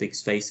next big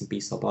space in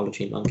B-cell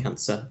biology in lung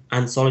cancer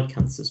and solid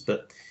cancers,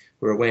 but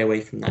we're a way away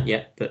from that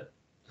yet, but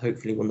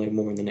hopefully we'll know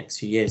more in the next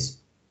few years.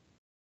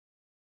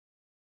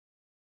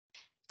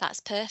 That's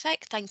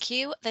perfect, thank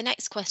you. The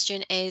next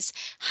question is,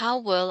 how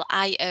will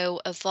IO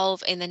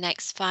evolve in the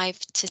next 5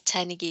 to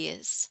 10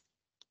 years?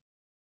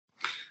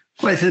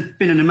 Well, it's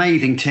been an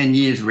amazing 10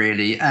 years,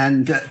 really,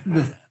 and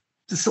the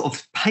sort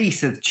of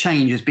pace of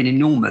change has been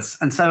enormous.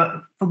 And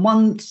so for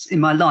once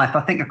in my life,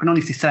 I think I can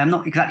honestly say I'm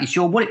not exactly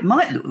sure what it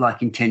might look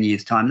like in 10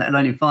 years' time, let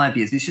alone in 5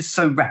 years. It's just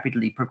so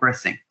rapidly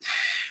progressing.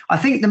 I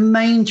think the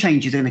main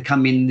changes are going to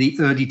come in the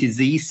early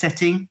disease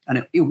setting, and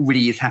it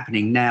really is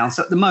happening now.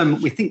 So at the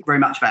moment, we think very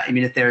much about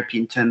immunotherapy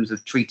in terms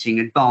of treating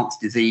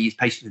advanced disease,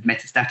 patients with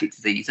metastatic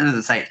disease. And as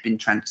I say, it's been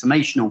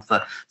transformational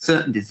for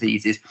certain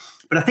diseases.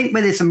 But I think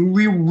where there's some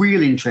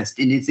real interest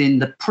in is in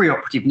the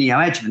preoperative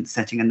neoadjuvant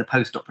setting and the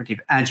postoperative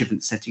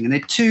adjuvant setting. And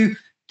they're two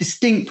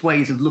distinct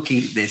ways of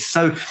looking at this.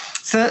 So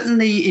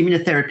certainly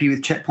immunotherapy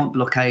with checkpoint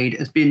blockade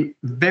has been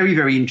very,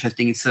 very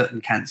interesting in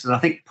certain cancers. I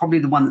think probably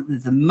the one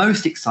that the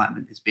most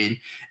excitement has been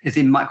is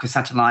in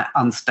microsatellite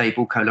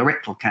unstable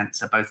colorectal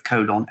cancer, both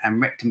colon and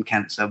rectum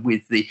cancer,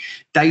 with the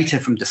data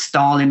from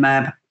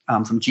dostarlimab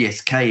from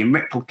GSK in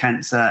rectal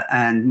cancer,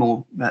 and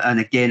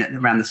again at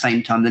around the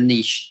same time the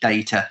niche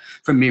data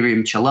from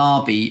Miriam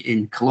Chalabi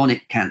in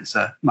colonic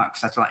cancer,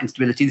 microsatellite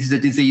instability. This is a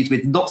disease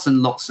with lots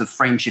and lots of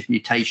frameshift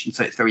mutations,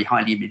 so it's very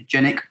highly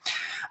immunogenic,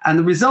 and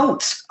the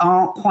results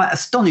are quite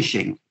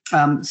astonishing.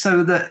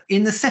 So that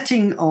in the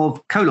setting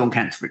of colon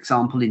cancer, for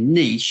example, in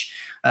niche,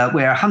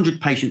 where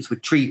 100 patients were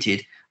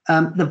treated,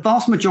 the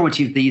vast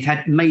majority of these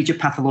had major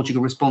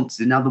pathological responses.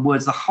 In other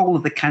words, the whole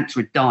of the cancer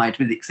had died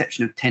with the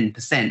exception of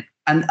 10%.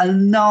 And a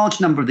large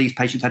number of these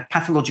patients had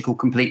pathological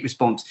complete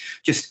response.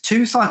 Just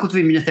 2 cycles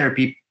of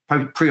immunotherapy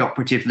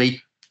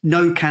preoperatively,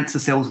 no cancer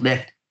cells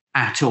left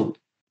at all.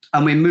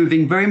 And we're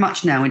moving very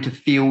much now into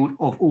field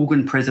of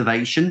organ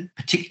preservation,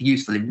 particularly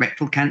useful in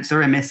rectal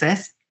cancer,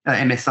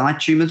 MSI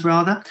tumours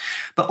rather,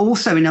 but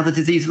also in other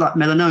diseases like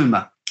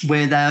melanoma,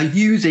 where they are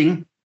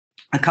using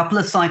a couple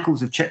of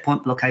cycles of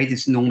checkpoint blockade.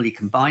 Is normally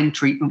combined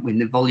treatment with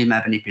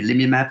nivolumab and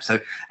ipilimumab, so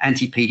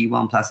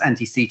anti-PD-1 plus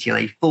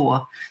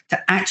anti-CTLA-4,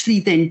 to actually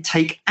then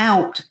take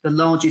out the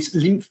largest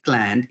lymph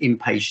gland in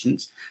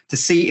patients to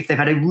see if they've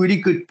had a really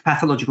good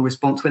pathological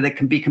response where they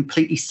can be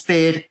completely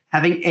spared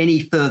having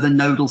any further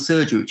nodal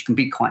surgery, which can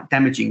be quite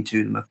damaging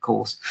to them, of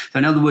course. So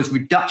in other words,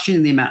 reduction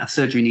in the amount of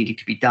surgery needed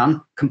to be done,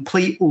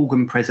 complete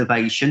organ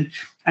preservation,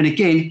 and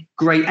again,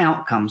 great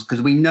outcomes, because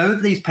we know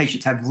that these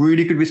patients have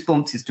really good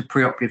responses to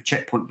preoperative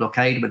checkpoint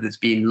blockade, whether it's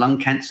being lung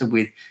cancer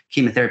with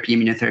chemotherapy,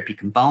 immunotherapy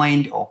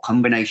combined, or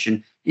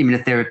combination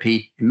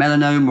immunotherapy in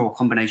melanoma, or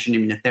combination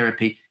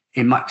immunotherapy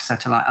in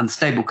microsatellite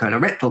unstable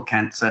colorectal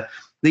cancer.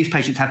 These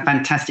patients have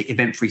fantastic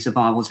event-free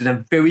survivals with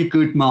a very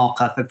good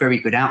marker for very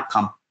good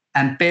outcome.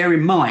 And bear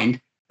in mind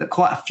that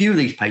quite a few of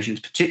these patients,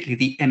 particularly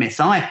the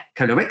MSI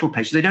colorectal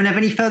patients, they don't have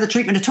any further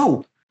treatment at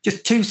all.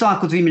 Just 2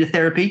 cycles of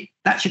immunotherapy,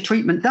 that's your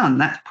treatment done.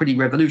 That's pretty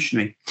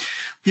revolutionary.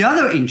 The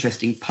other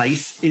interesting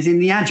place is in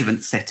the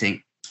adjuvant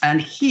setting. And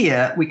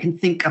here we can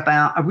think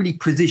about a really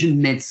precision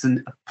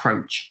medicine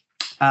approach.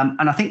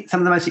 And I think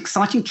some of the most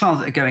exciting trials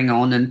that are going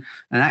on, and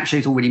Akshay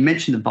has already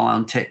mentioned the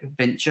BioNTech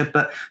venture,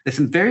 but there's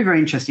some very, very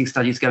interesting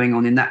studies going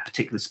on in that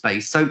particular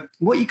space. So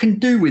what you can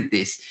do with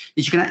this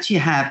is you can actually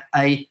have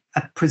a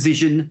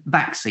precision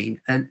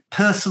vaccine, a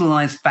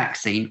personalized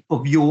vaccine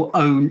of your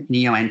own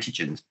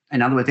neoantigens.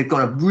 In other words, they've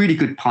got a really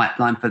good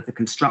pipeline for the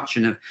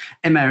construction of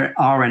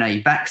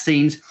mRNA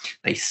vaccines.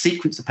 They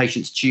sequence the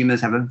patient's tumors,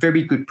 have a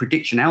very good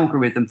prediction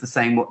algorithm for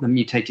saying what the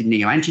mutated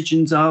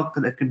neoantigens are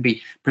that can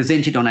be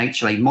presented on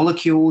HLA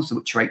molecules,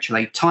 which are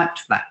HLA typed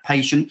for that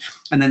patient.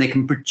 And then they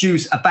can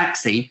produce a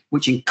vaccine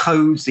which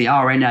encodes the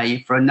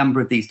RNA for a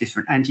number of these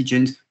different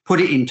antigens, put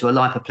it into a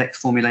lipoplex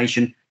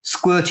formulation,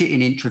 squirt it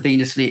in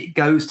intravenously, it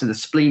goes to the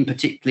spleen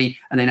particularly,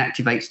 and then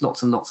activates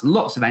lots and lots and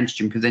lots of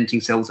antigen-presenting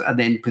cells that are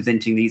then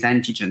presenting these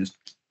antigens.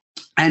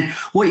 And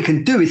what you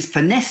can do is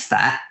finesse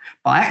that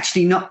by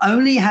actually not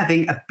only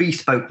having a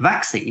bespoke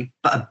vaccine,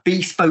 but a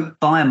bespoke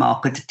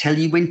biomarker to tell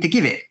you when to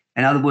give it.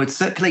 In other words,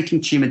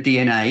 circulating tumor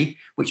DNA,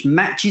 which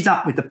matches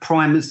up with the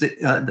primers that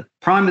the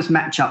primers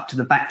match up to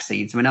the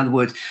vaccine. So in other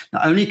words,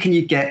 not only can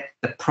you get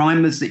the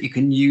primers that you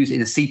can use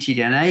in a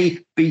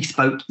ctDNA,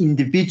 bespoke,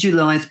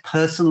 individualized,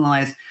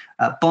 personalized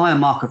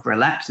biomarker for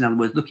relapse, in other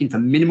words, looking for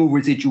minimal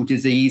residual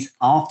disease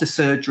after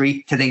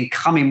surgery, to then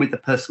come in with the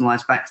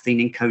personalized vaccine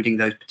encoding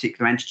those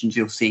particular antigens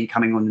you're seeing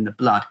coming on in the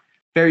blood.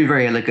 Very,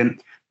 very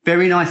elegant.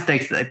 Very nice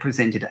data that they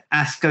presented at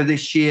ASCO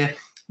this year,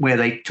 where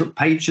they took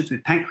patients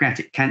with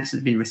pancreatic cancer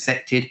that had been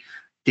resected,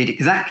 did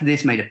exactly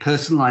this, made a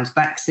personalized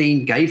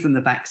vaccine, gave them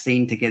the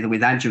vaccine together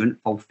with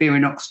adjuvant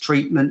FOLFIRINOX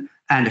treatment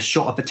and a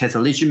shot of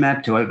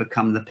atezolizumab to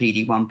overcome the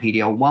PD-1,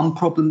 PD-L1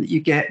 problem that you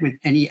get with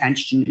any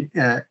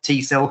antigen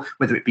T cell,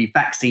 whether it be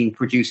vaccine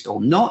produced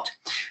or not,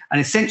 and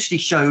essentially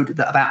showed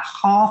that about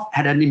half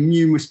had an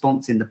immune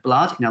response in the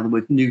blood. In other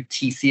words, new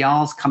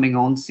TCRs coming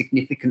on,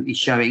 significantly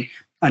showing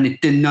a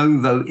de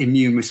novo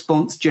immune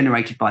response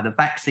generated by the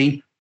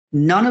vaccine.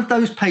 None of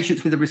those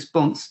patients with a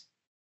response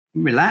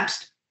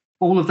relapsed.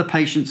 All of the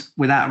patients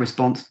without a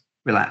response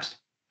relapsed.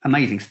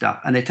 Amazing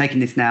stuff. And they're taking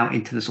this now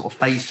into the sort of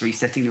phase 3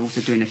 setting. They're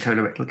also doing a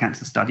colorectal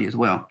cancer study as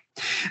well.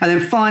 And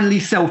then finally,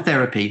 cell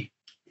therapy.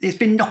 It's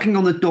been knocking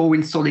on the door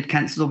in solid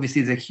cancers.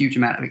 Obviously, there's a huge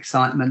amount of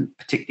excitement,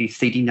 particularly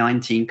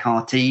CD19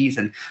 CAR-Ts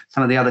and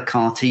some of the other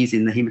CAR-Ts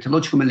in the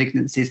hematological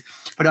malignancies.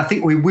 But I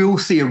think we will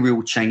see a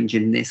real change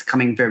in this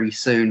coming very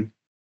soon.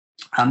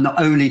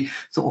 Not only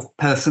sort of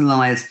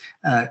personalized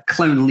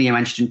clonal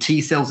neoantigen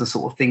T cells are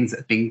sort of things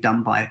that are being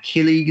done by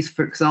Achilles,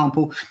 for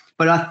example,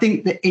 but I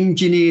think that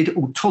engineered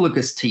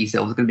autologous T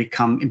cells are going to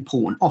become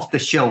important,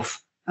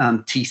 off-the-shelf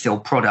T cell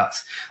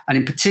products. And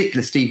in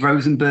particular, Steve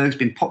Rosenberg's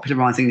been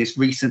popularizing this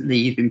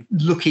recently. He's been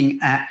looking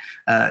at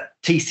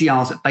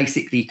TCRs that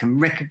basically can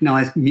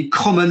recognize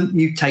common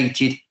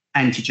mutated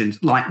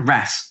antigens like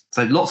RAS.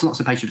 So lots and lots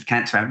of patients with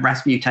cancer have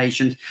RAS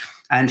mutations.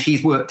 And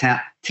he's worked out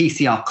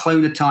TCR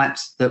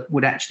clonotypes that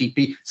would actually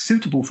be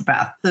suitable for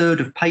about a third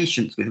of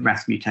patients with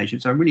RAS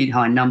mutations, so a really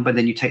high number.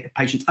 Then you take the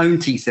patient's own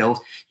T cells,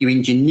 you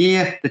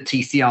engineer the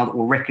TCR that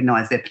will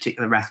recognize their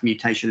particular RAS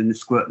mutation and then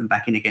squirt them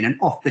back in again, an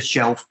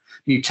off-the-shelf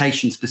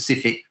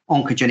mutation-specific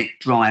oncogenic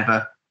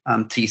driver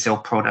T cell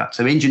product.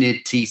 So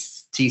engineered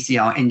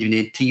TCR,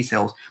 engineered T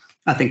cells,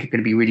 I think are going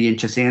to be really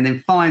interesting. And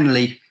then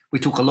finally, we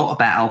talk a lot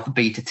about alpha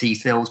beta T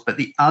cells, but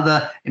the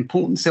other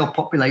important cell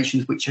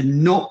populations which are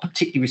not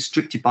particularly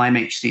restricted by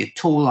MHC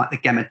at all, like the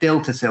gamma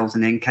delta cells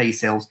and NK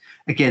cells,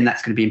 again,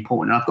 that's going to be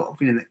important. And I've got a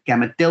feeling that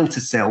gamma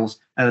delta cells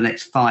over the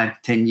next 5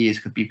 to 10 years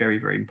could be very,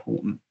 very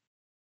important.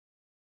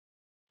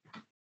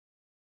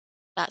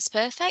 That's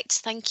perfect,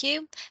 thank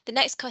you. The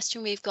next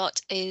question we've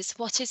got is,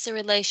 what is the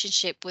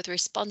relationship with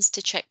response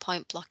to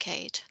checkpoint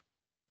blockade?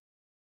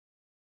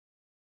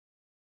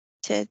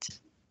 Ted.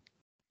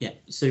 Yeah,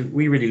 so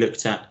we really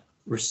looked at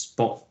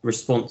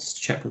response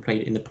to checkpoint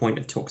blockade in the point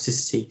of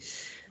toxicity,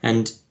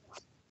 and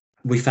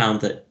we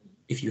found that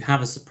if you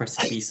have a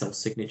suppressive B cell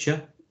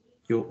signature,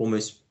 you're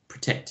almost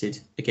protected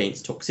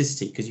against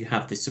toxicity because you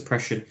have this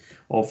suppression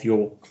of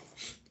your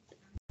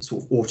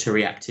sort of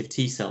autoreactive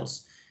T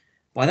cells.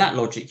 By that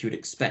logic, you would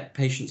expect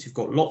patients who've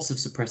got lots of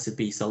suppressive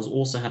B cells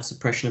also have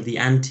suppression of the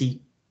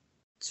anti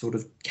sort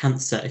of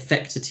cancer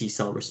effector T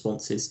cell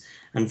responses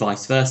and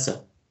vice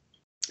versa.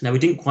 Now, we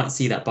didn't quite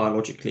see that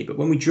biologically, but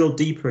when we drilled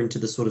deeper into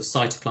the sort of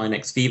cytokine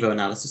ex vivo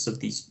analysis of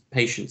these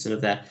patients and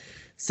of their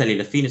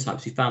cellular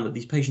phenotypes, we found that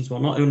these patients were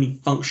not only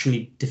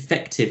functionally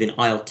defective in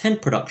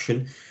IL-10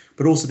 production,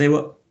 but also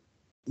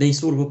they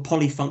sort of were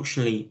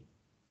polyfunctionally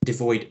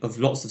devoid of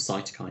lots of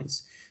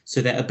cytokines.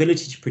 So their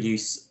ability to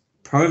produce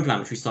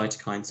pro-inflammatory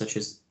cytokines such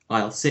as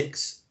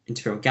IL-6,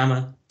 interferon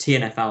gamma,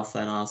 TNF-alpha,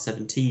 and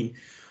IL-17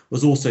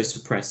 was also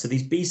suppressed. So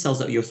these B cells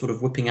that you're sort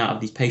of whipping out of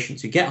these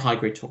patients who get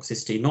high-grade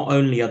toxicity, not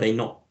only are they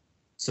not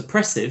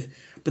suppressive,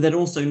 but they're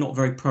also not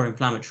very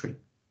pro-inflammatory.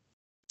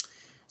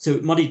 So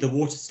it muddied the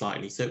water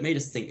slightly. So it made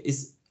us think,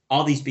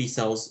 are these B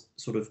cells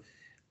sort of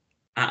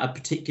at a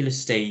particular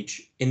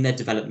stage in their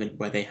development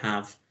where they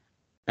have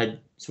a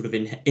sort of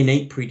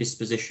innate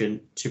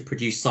predisposition to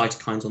produce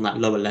cytokines on that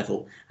lower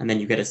level, and then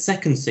you get a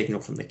second signal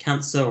from the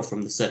cancer or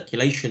from the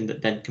circulation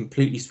that then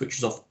completely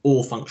switches off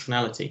all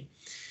functionality.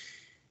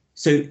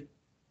 So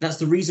that's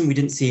the reason we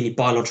didn't see any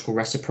biological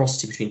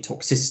reciprocity between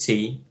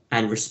toxicity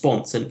and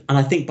response. And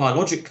I think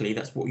biologically,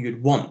 that's what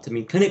you'd want. I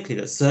mean, clinically,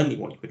 that's certainly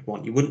what you would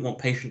want. You wouldn't want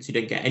patients who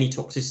don't get any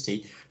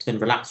toxicity to then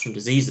relapse from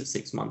disease at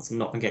 6 months and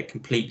not get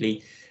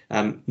completely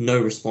no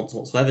response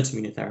whatsoever to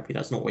immunotherapy.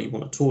 That's not what you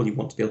want at all. You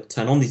want to be able to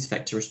turn on these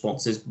effector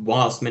responses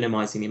whilst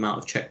minimizing the amount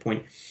of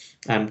checkpoint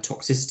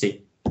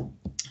toxicity.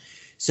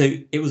 So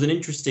it was an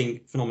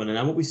interesting phenomenon.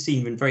 And what we've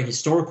seen in very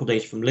historical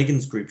data from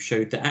Ligon's group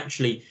showed that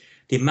actually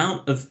the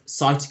amount of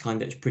cytokine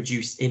that's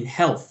produced in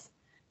health,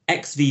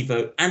 ex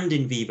vivo and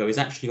in vivo, is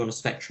actually on a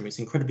spectrum. It's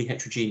incredibly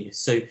heterogeneous.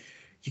 So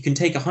you can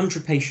take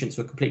 100 patients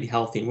who are completely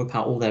healthy and whip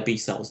out all their B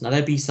cells. Now,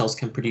 their B cells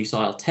can produce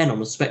IL-10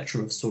 on a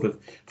spectrum of sort of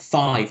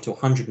 5 to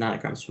 100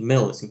 nanograms per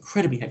mil. It's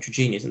incredibly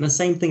heterogeneous. And the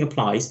same thing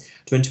applies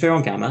to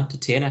interferon gamma, to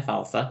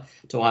TNF-alpha,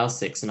 to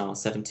IL-6 and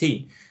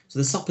IL-17. So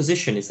the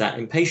supposition is that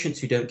in patients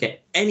who don't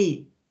get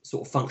any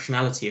sort of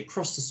functionality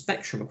across the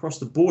spectrum, across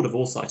the board of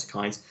all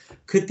cytokines,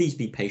 could these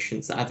be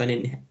patients that have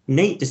an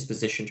innate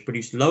disposition to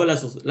produce lower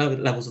levels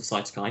of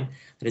cytokine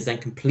that is then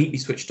completely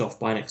switched off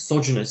by an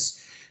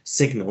exogenous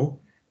signal,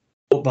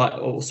 or by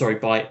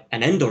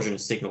an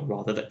endogenous signal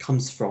rather, that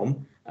comes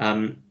from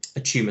a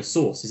tumor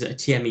source? Is it a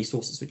TME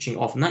source that's switching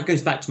off? And that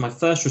goes back to my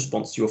first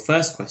response to your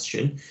first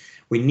question.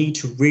 We need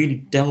to really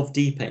delve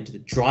deeper into the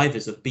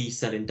drivers of B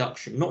cell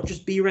induction, not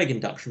just B-reg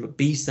induction, but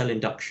B cell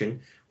induction,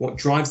 what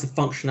drives the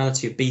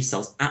functionality of B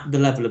cells at the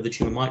level of the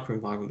tumor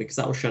microenvironment, because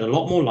that will shed a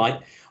lot more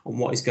light on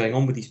what is going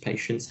on with these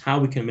patients, how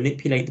we can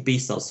manipulate the B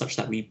cells such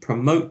that we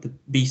promote the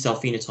B cell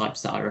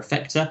phenotypes that are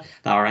effector,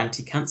 that are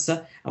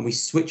anti-cancer, and we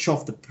switch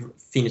off the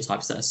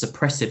phenotypes that are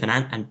suppressive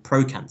and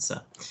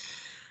pro-cancer,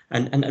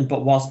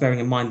 but whilst bearing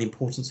in mind the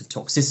importance of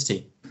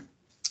toxicity.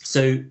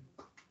 So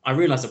I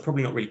realise I've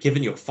probably not really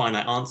given you a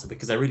finite answer,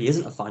 because there really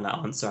isn't a finite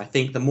answer. I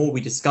think the more we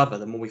discover,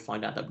 the more we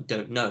find out that we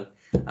don't know,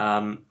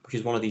 which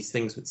is one of these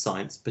things with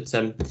science. But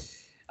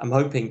I'm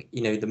hoping,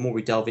 the more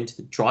we delve into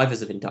the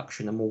drivers of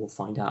induction, the more we'll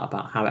find out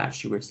about how it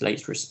actually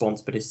relates to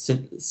response. But it's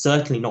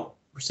certainly not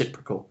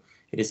reciprocal.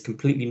 It is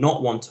completely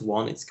not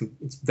one-to-one. It's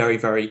very,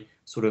 very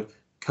sort of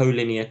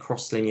collinear,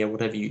 cross-linear,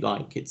 whatever you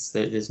like.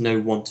 There's no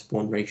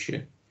one-to-one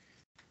ratio.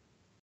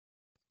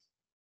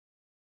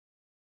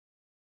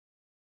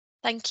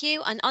 Thank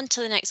you. And on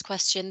to the next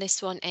question.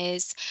 This one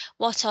is,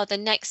 what are the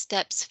next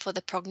steps for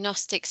the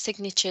prognostic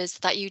signatures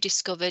that you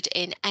discovered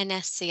in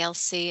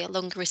NSCLC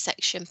lung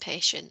resection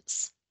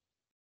patients?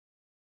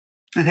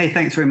 Okay,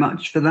 thanks very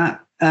much for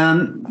that.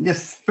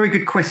 Yes, very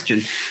good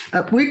question.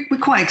 We're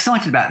quite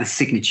excited about this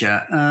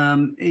signature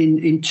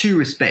in two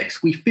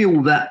respects. We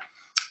feel that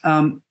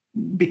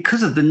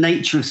because of the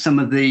nature of some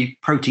of the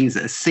proteins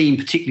that are seen,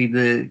 particularly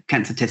the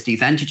cancer testis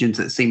antigens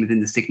that are seen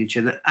within the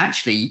signature, that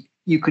actually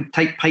you could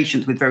take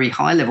patients with very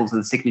high levels of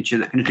the signature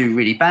that are going to do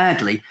really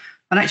badly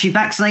and actually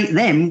vaccinate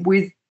them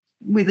with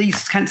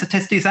these cancer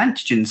testis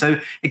antigens. So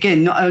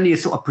again, not only a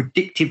sort of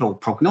predictive or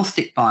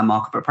prognostic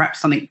biomarker, but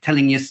perhaps something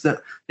telling us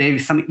that there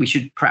is something we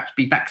should perhaps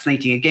be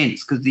vaccinating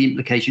against, because the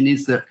implication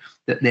is that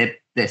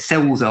their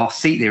cells are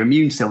their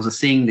immune cells are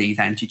seeing these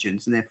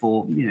antigens and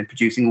therefore, you know,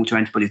 producing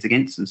autoantibodies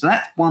against them. So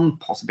that's one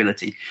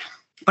possibility.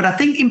 But I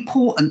think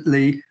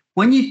importantly,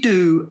 when you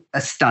do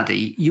a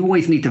study, you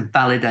always need to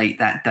validate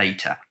that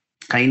data.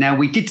 Okay, now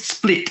we did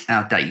split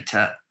our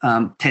data,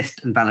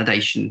 test and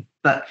validation,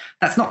 but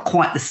that's not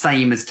quite the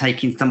same as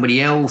taking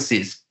somebody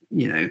else's,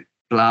 you know,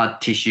 blood,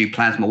 tissue,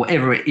 plasma,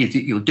 whatever it is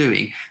that you're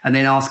doing, and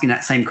then asking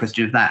that same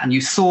question of that. And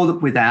you saw that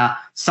with our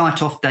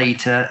site-off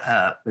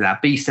data, with our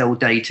B-cell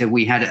data,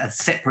 we had a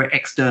separate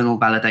external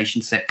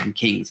validation set from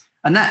King's.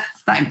 And that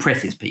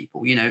impresses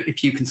people. You know,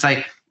 if you can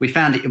say, we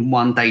found it in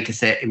one data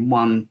set, in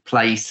one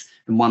place,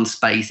 in one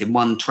space, in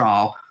one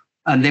trial,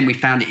 and then we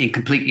found it in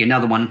completely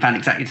another one and found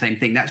exactly the same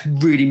thing, that's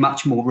really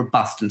much more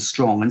robust and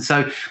strong. And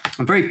so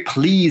I'm very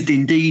pleased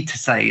indeed to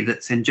say that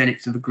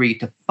Syngenix have agreed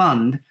to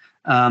fund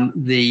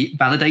the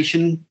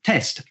validation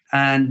test.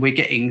 And we're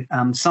getting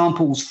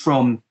samples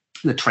from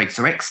the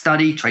TRACERx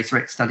study.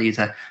 TRACERx study is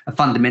a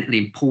fundamentally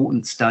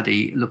important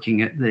study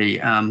looking at the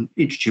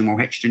intratumoral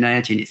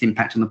heterogeneity and its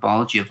impact on the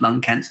biology of lung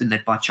cancer,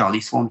 led by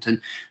Charlie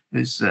Swanton,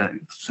 who's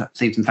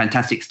seen some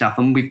fantastic stuff.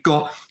 And we've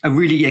got a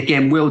really,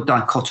 again, well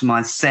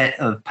dichotomized set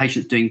of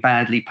patients doing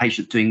badly,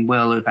 patients doing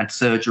well, who've had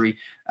surgery.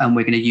 And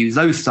we're going to use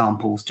those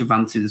samples to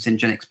run through the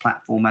Syngenix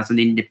platform as an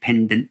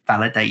independent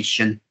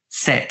validation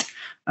set.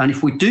 And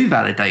if we do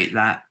validate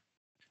that,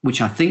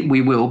 which I think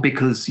we will,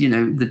 because, you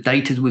know, the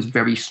data was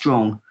very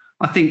strong,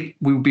 I think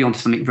we'll be onto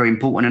something very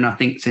important. And I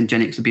think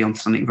Syngenix will be onto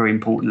something very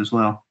important as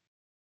well.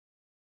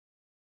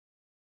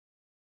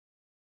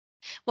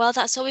 Well,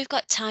 that's all we've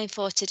got time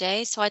for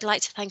today. So I'd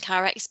like to thank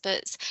our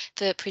experts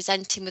for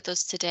presenting with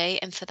us today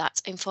and for that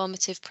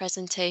informative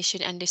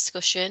presentation and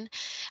discussion.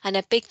 And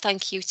a big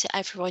thank you to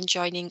everyone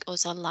joining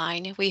us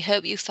online. We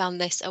hope you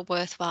found this a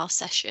worthwhile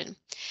session.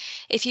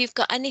 If you've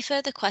got any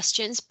further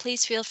questions,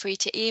 please feel free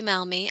to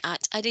email me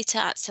at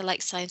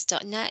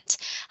editor@selectscience.net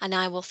and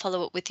I will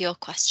follow up with your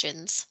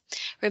questions.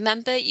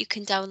 Remember, you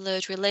can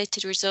download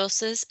related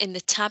resources in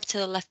the tab to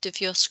the left of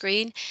your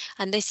screen,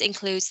 and this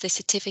includes the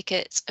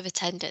certificates of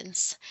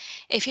attendance.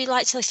 If you'd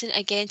like to listen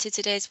again to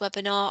today's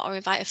webinar or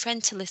invite a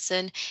friend to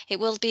listen, it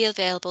will be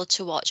available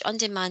to watch on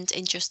demand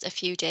in just a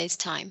few days'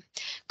 time.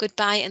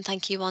 Goodbye and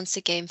thank you once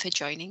again for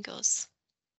joining us.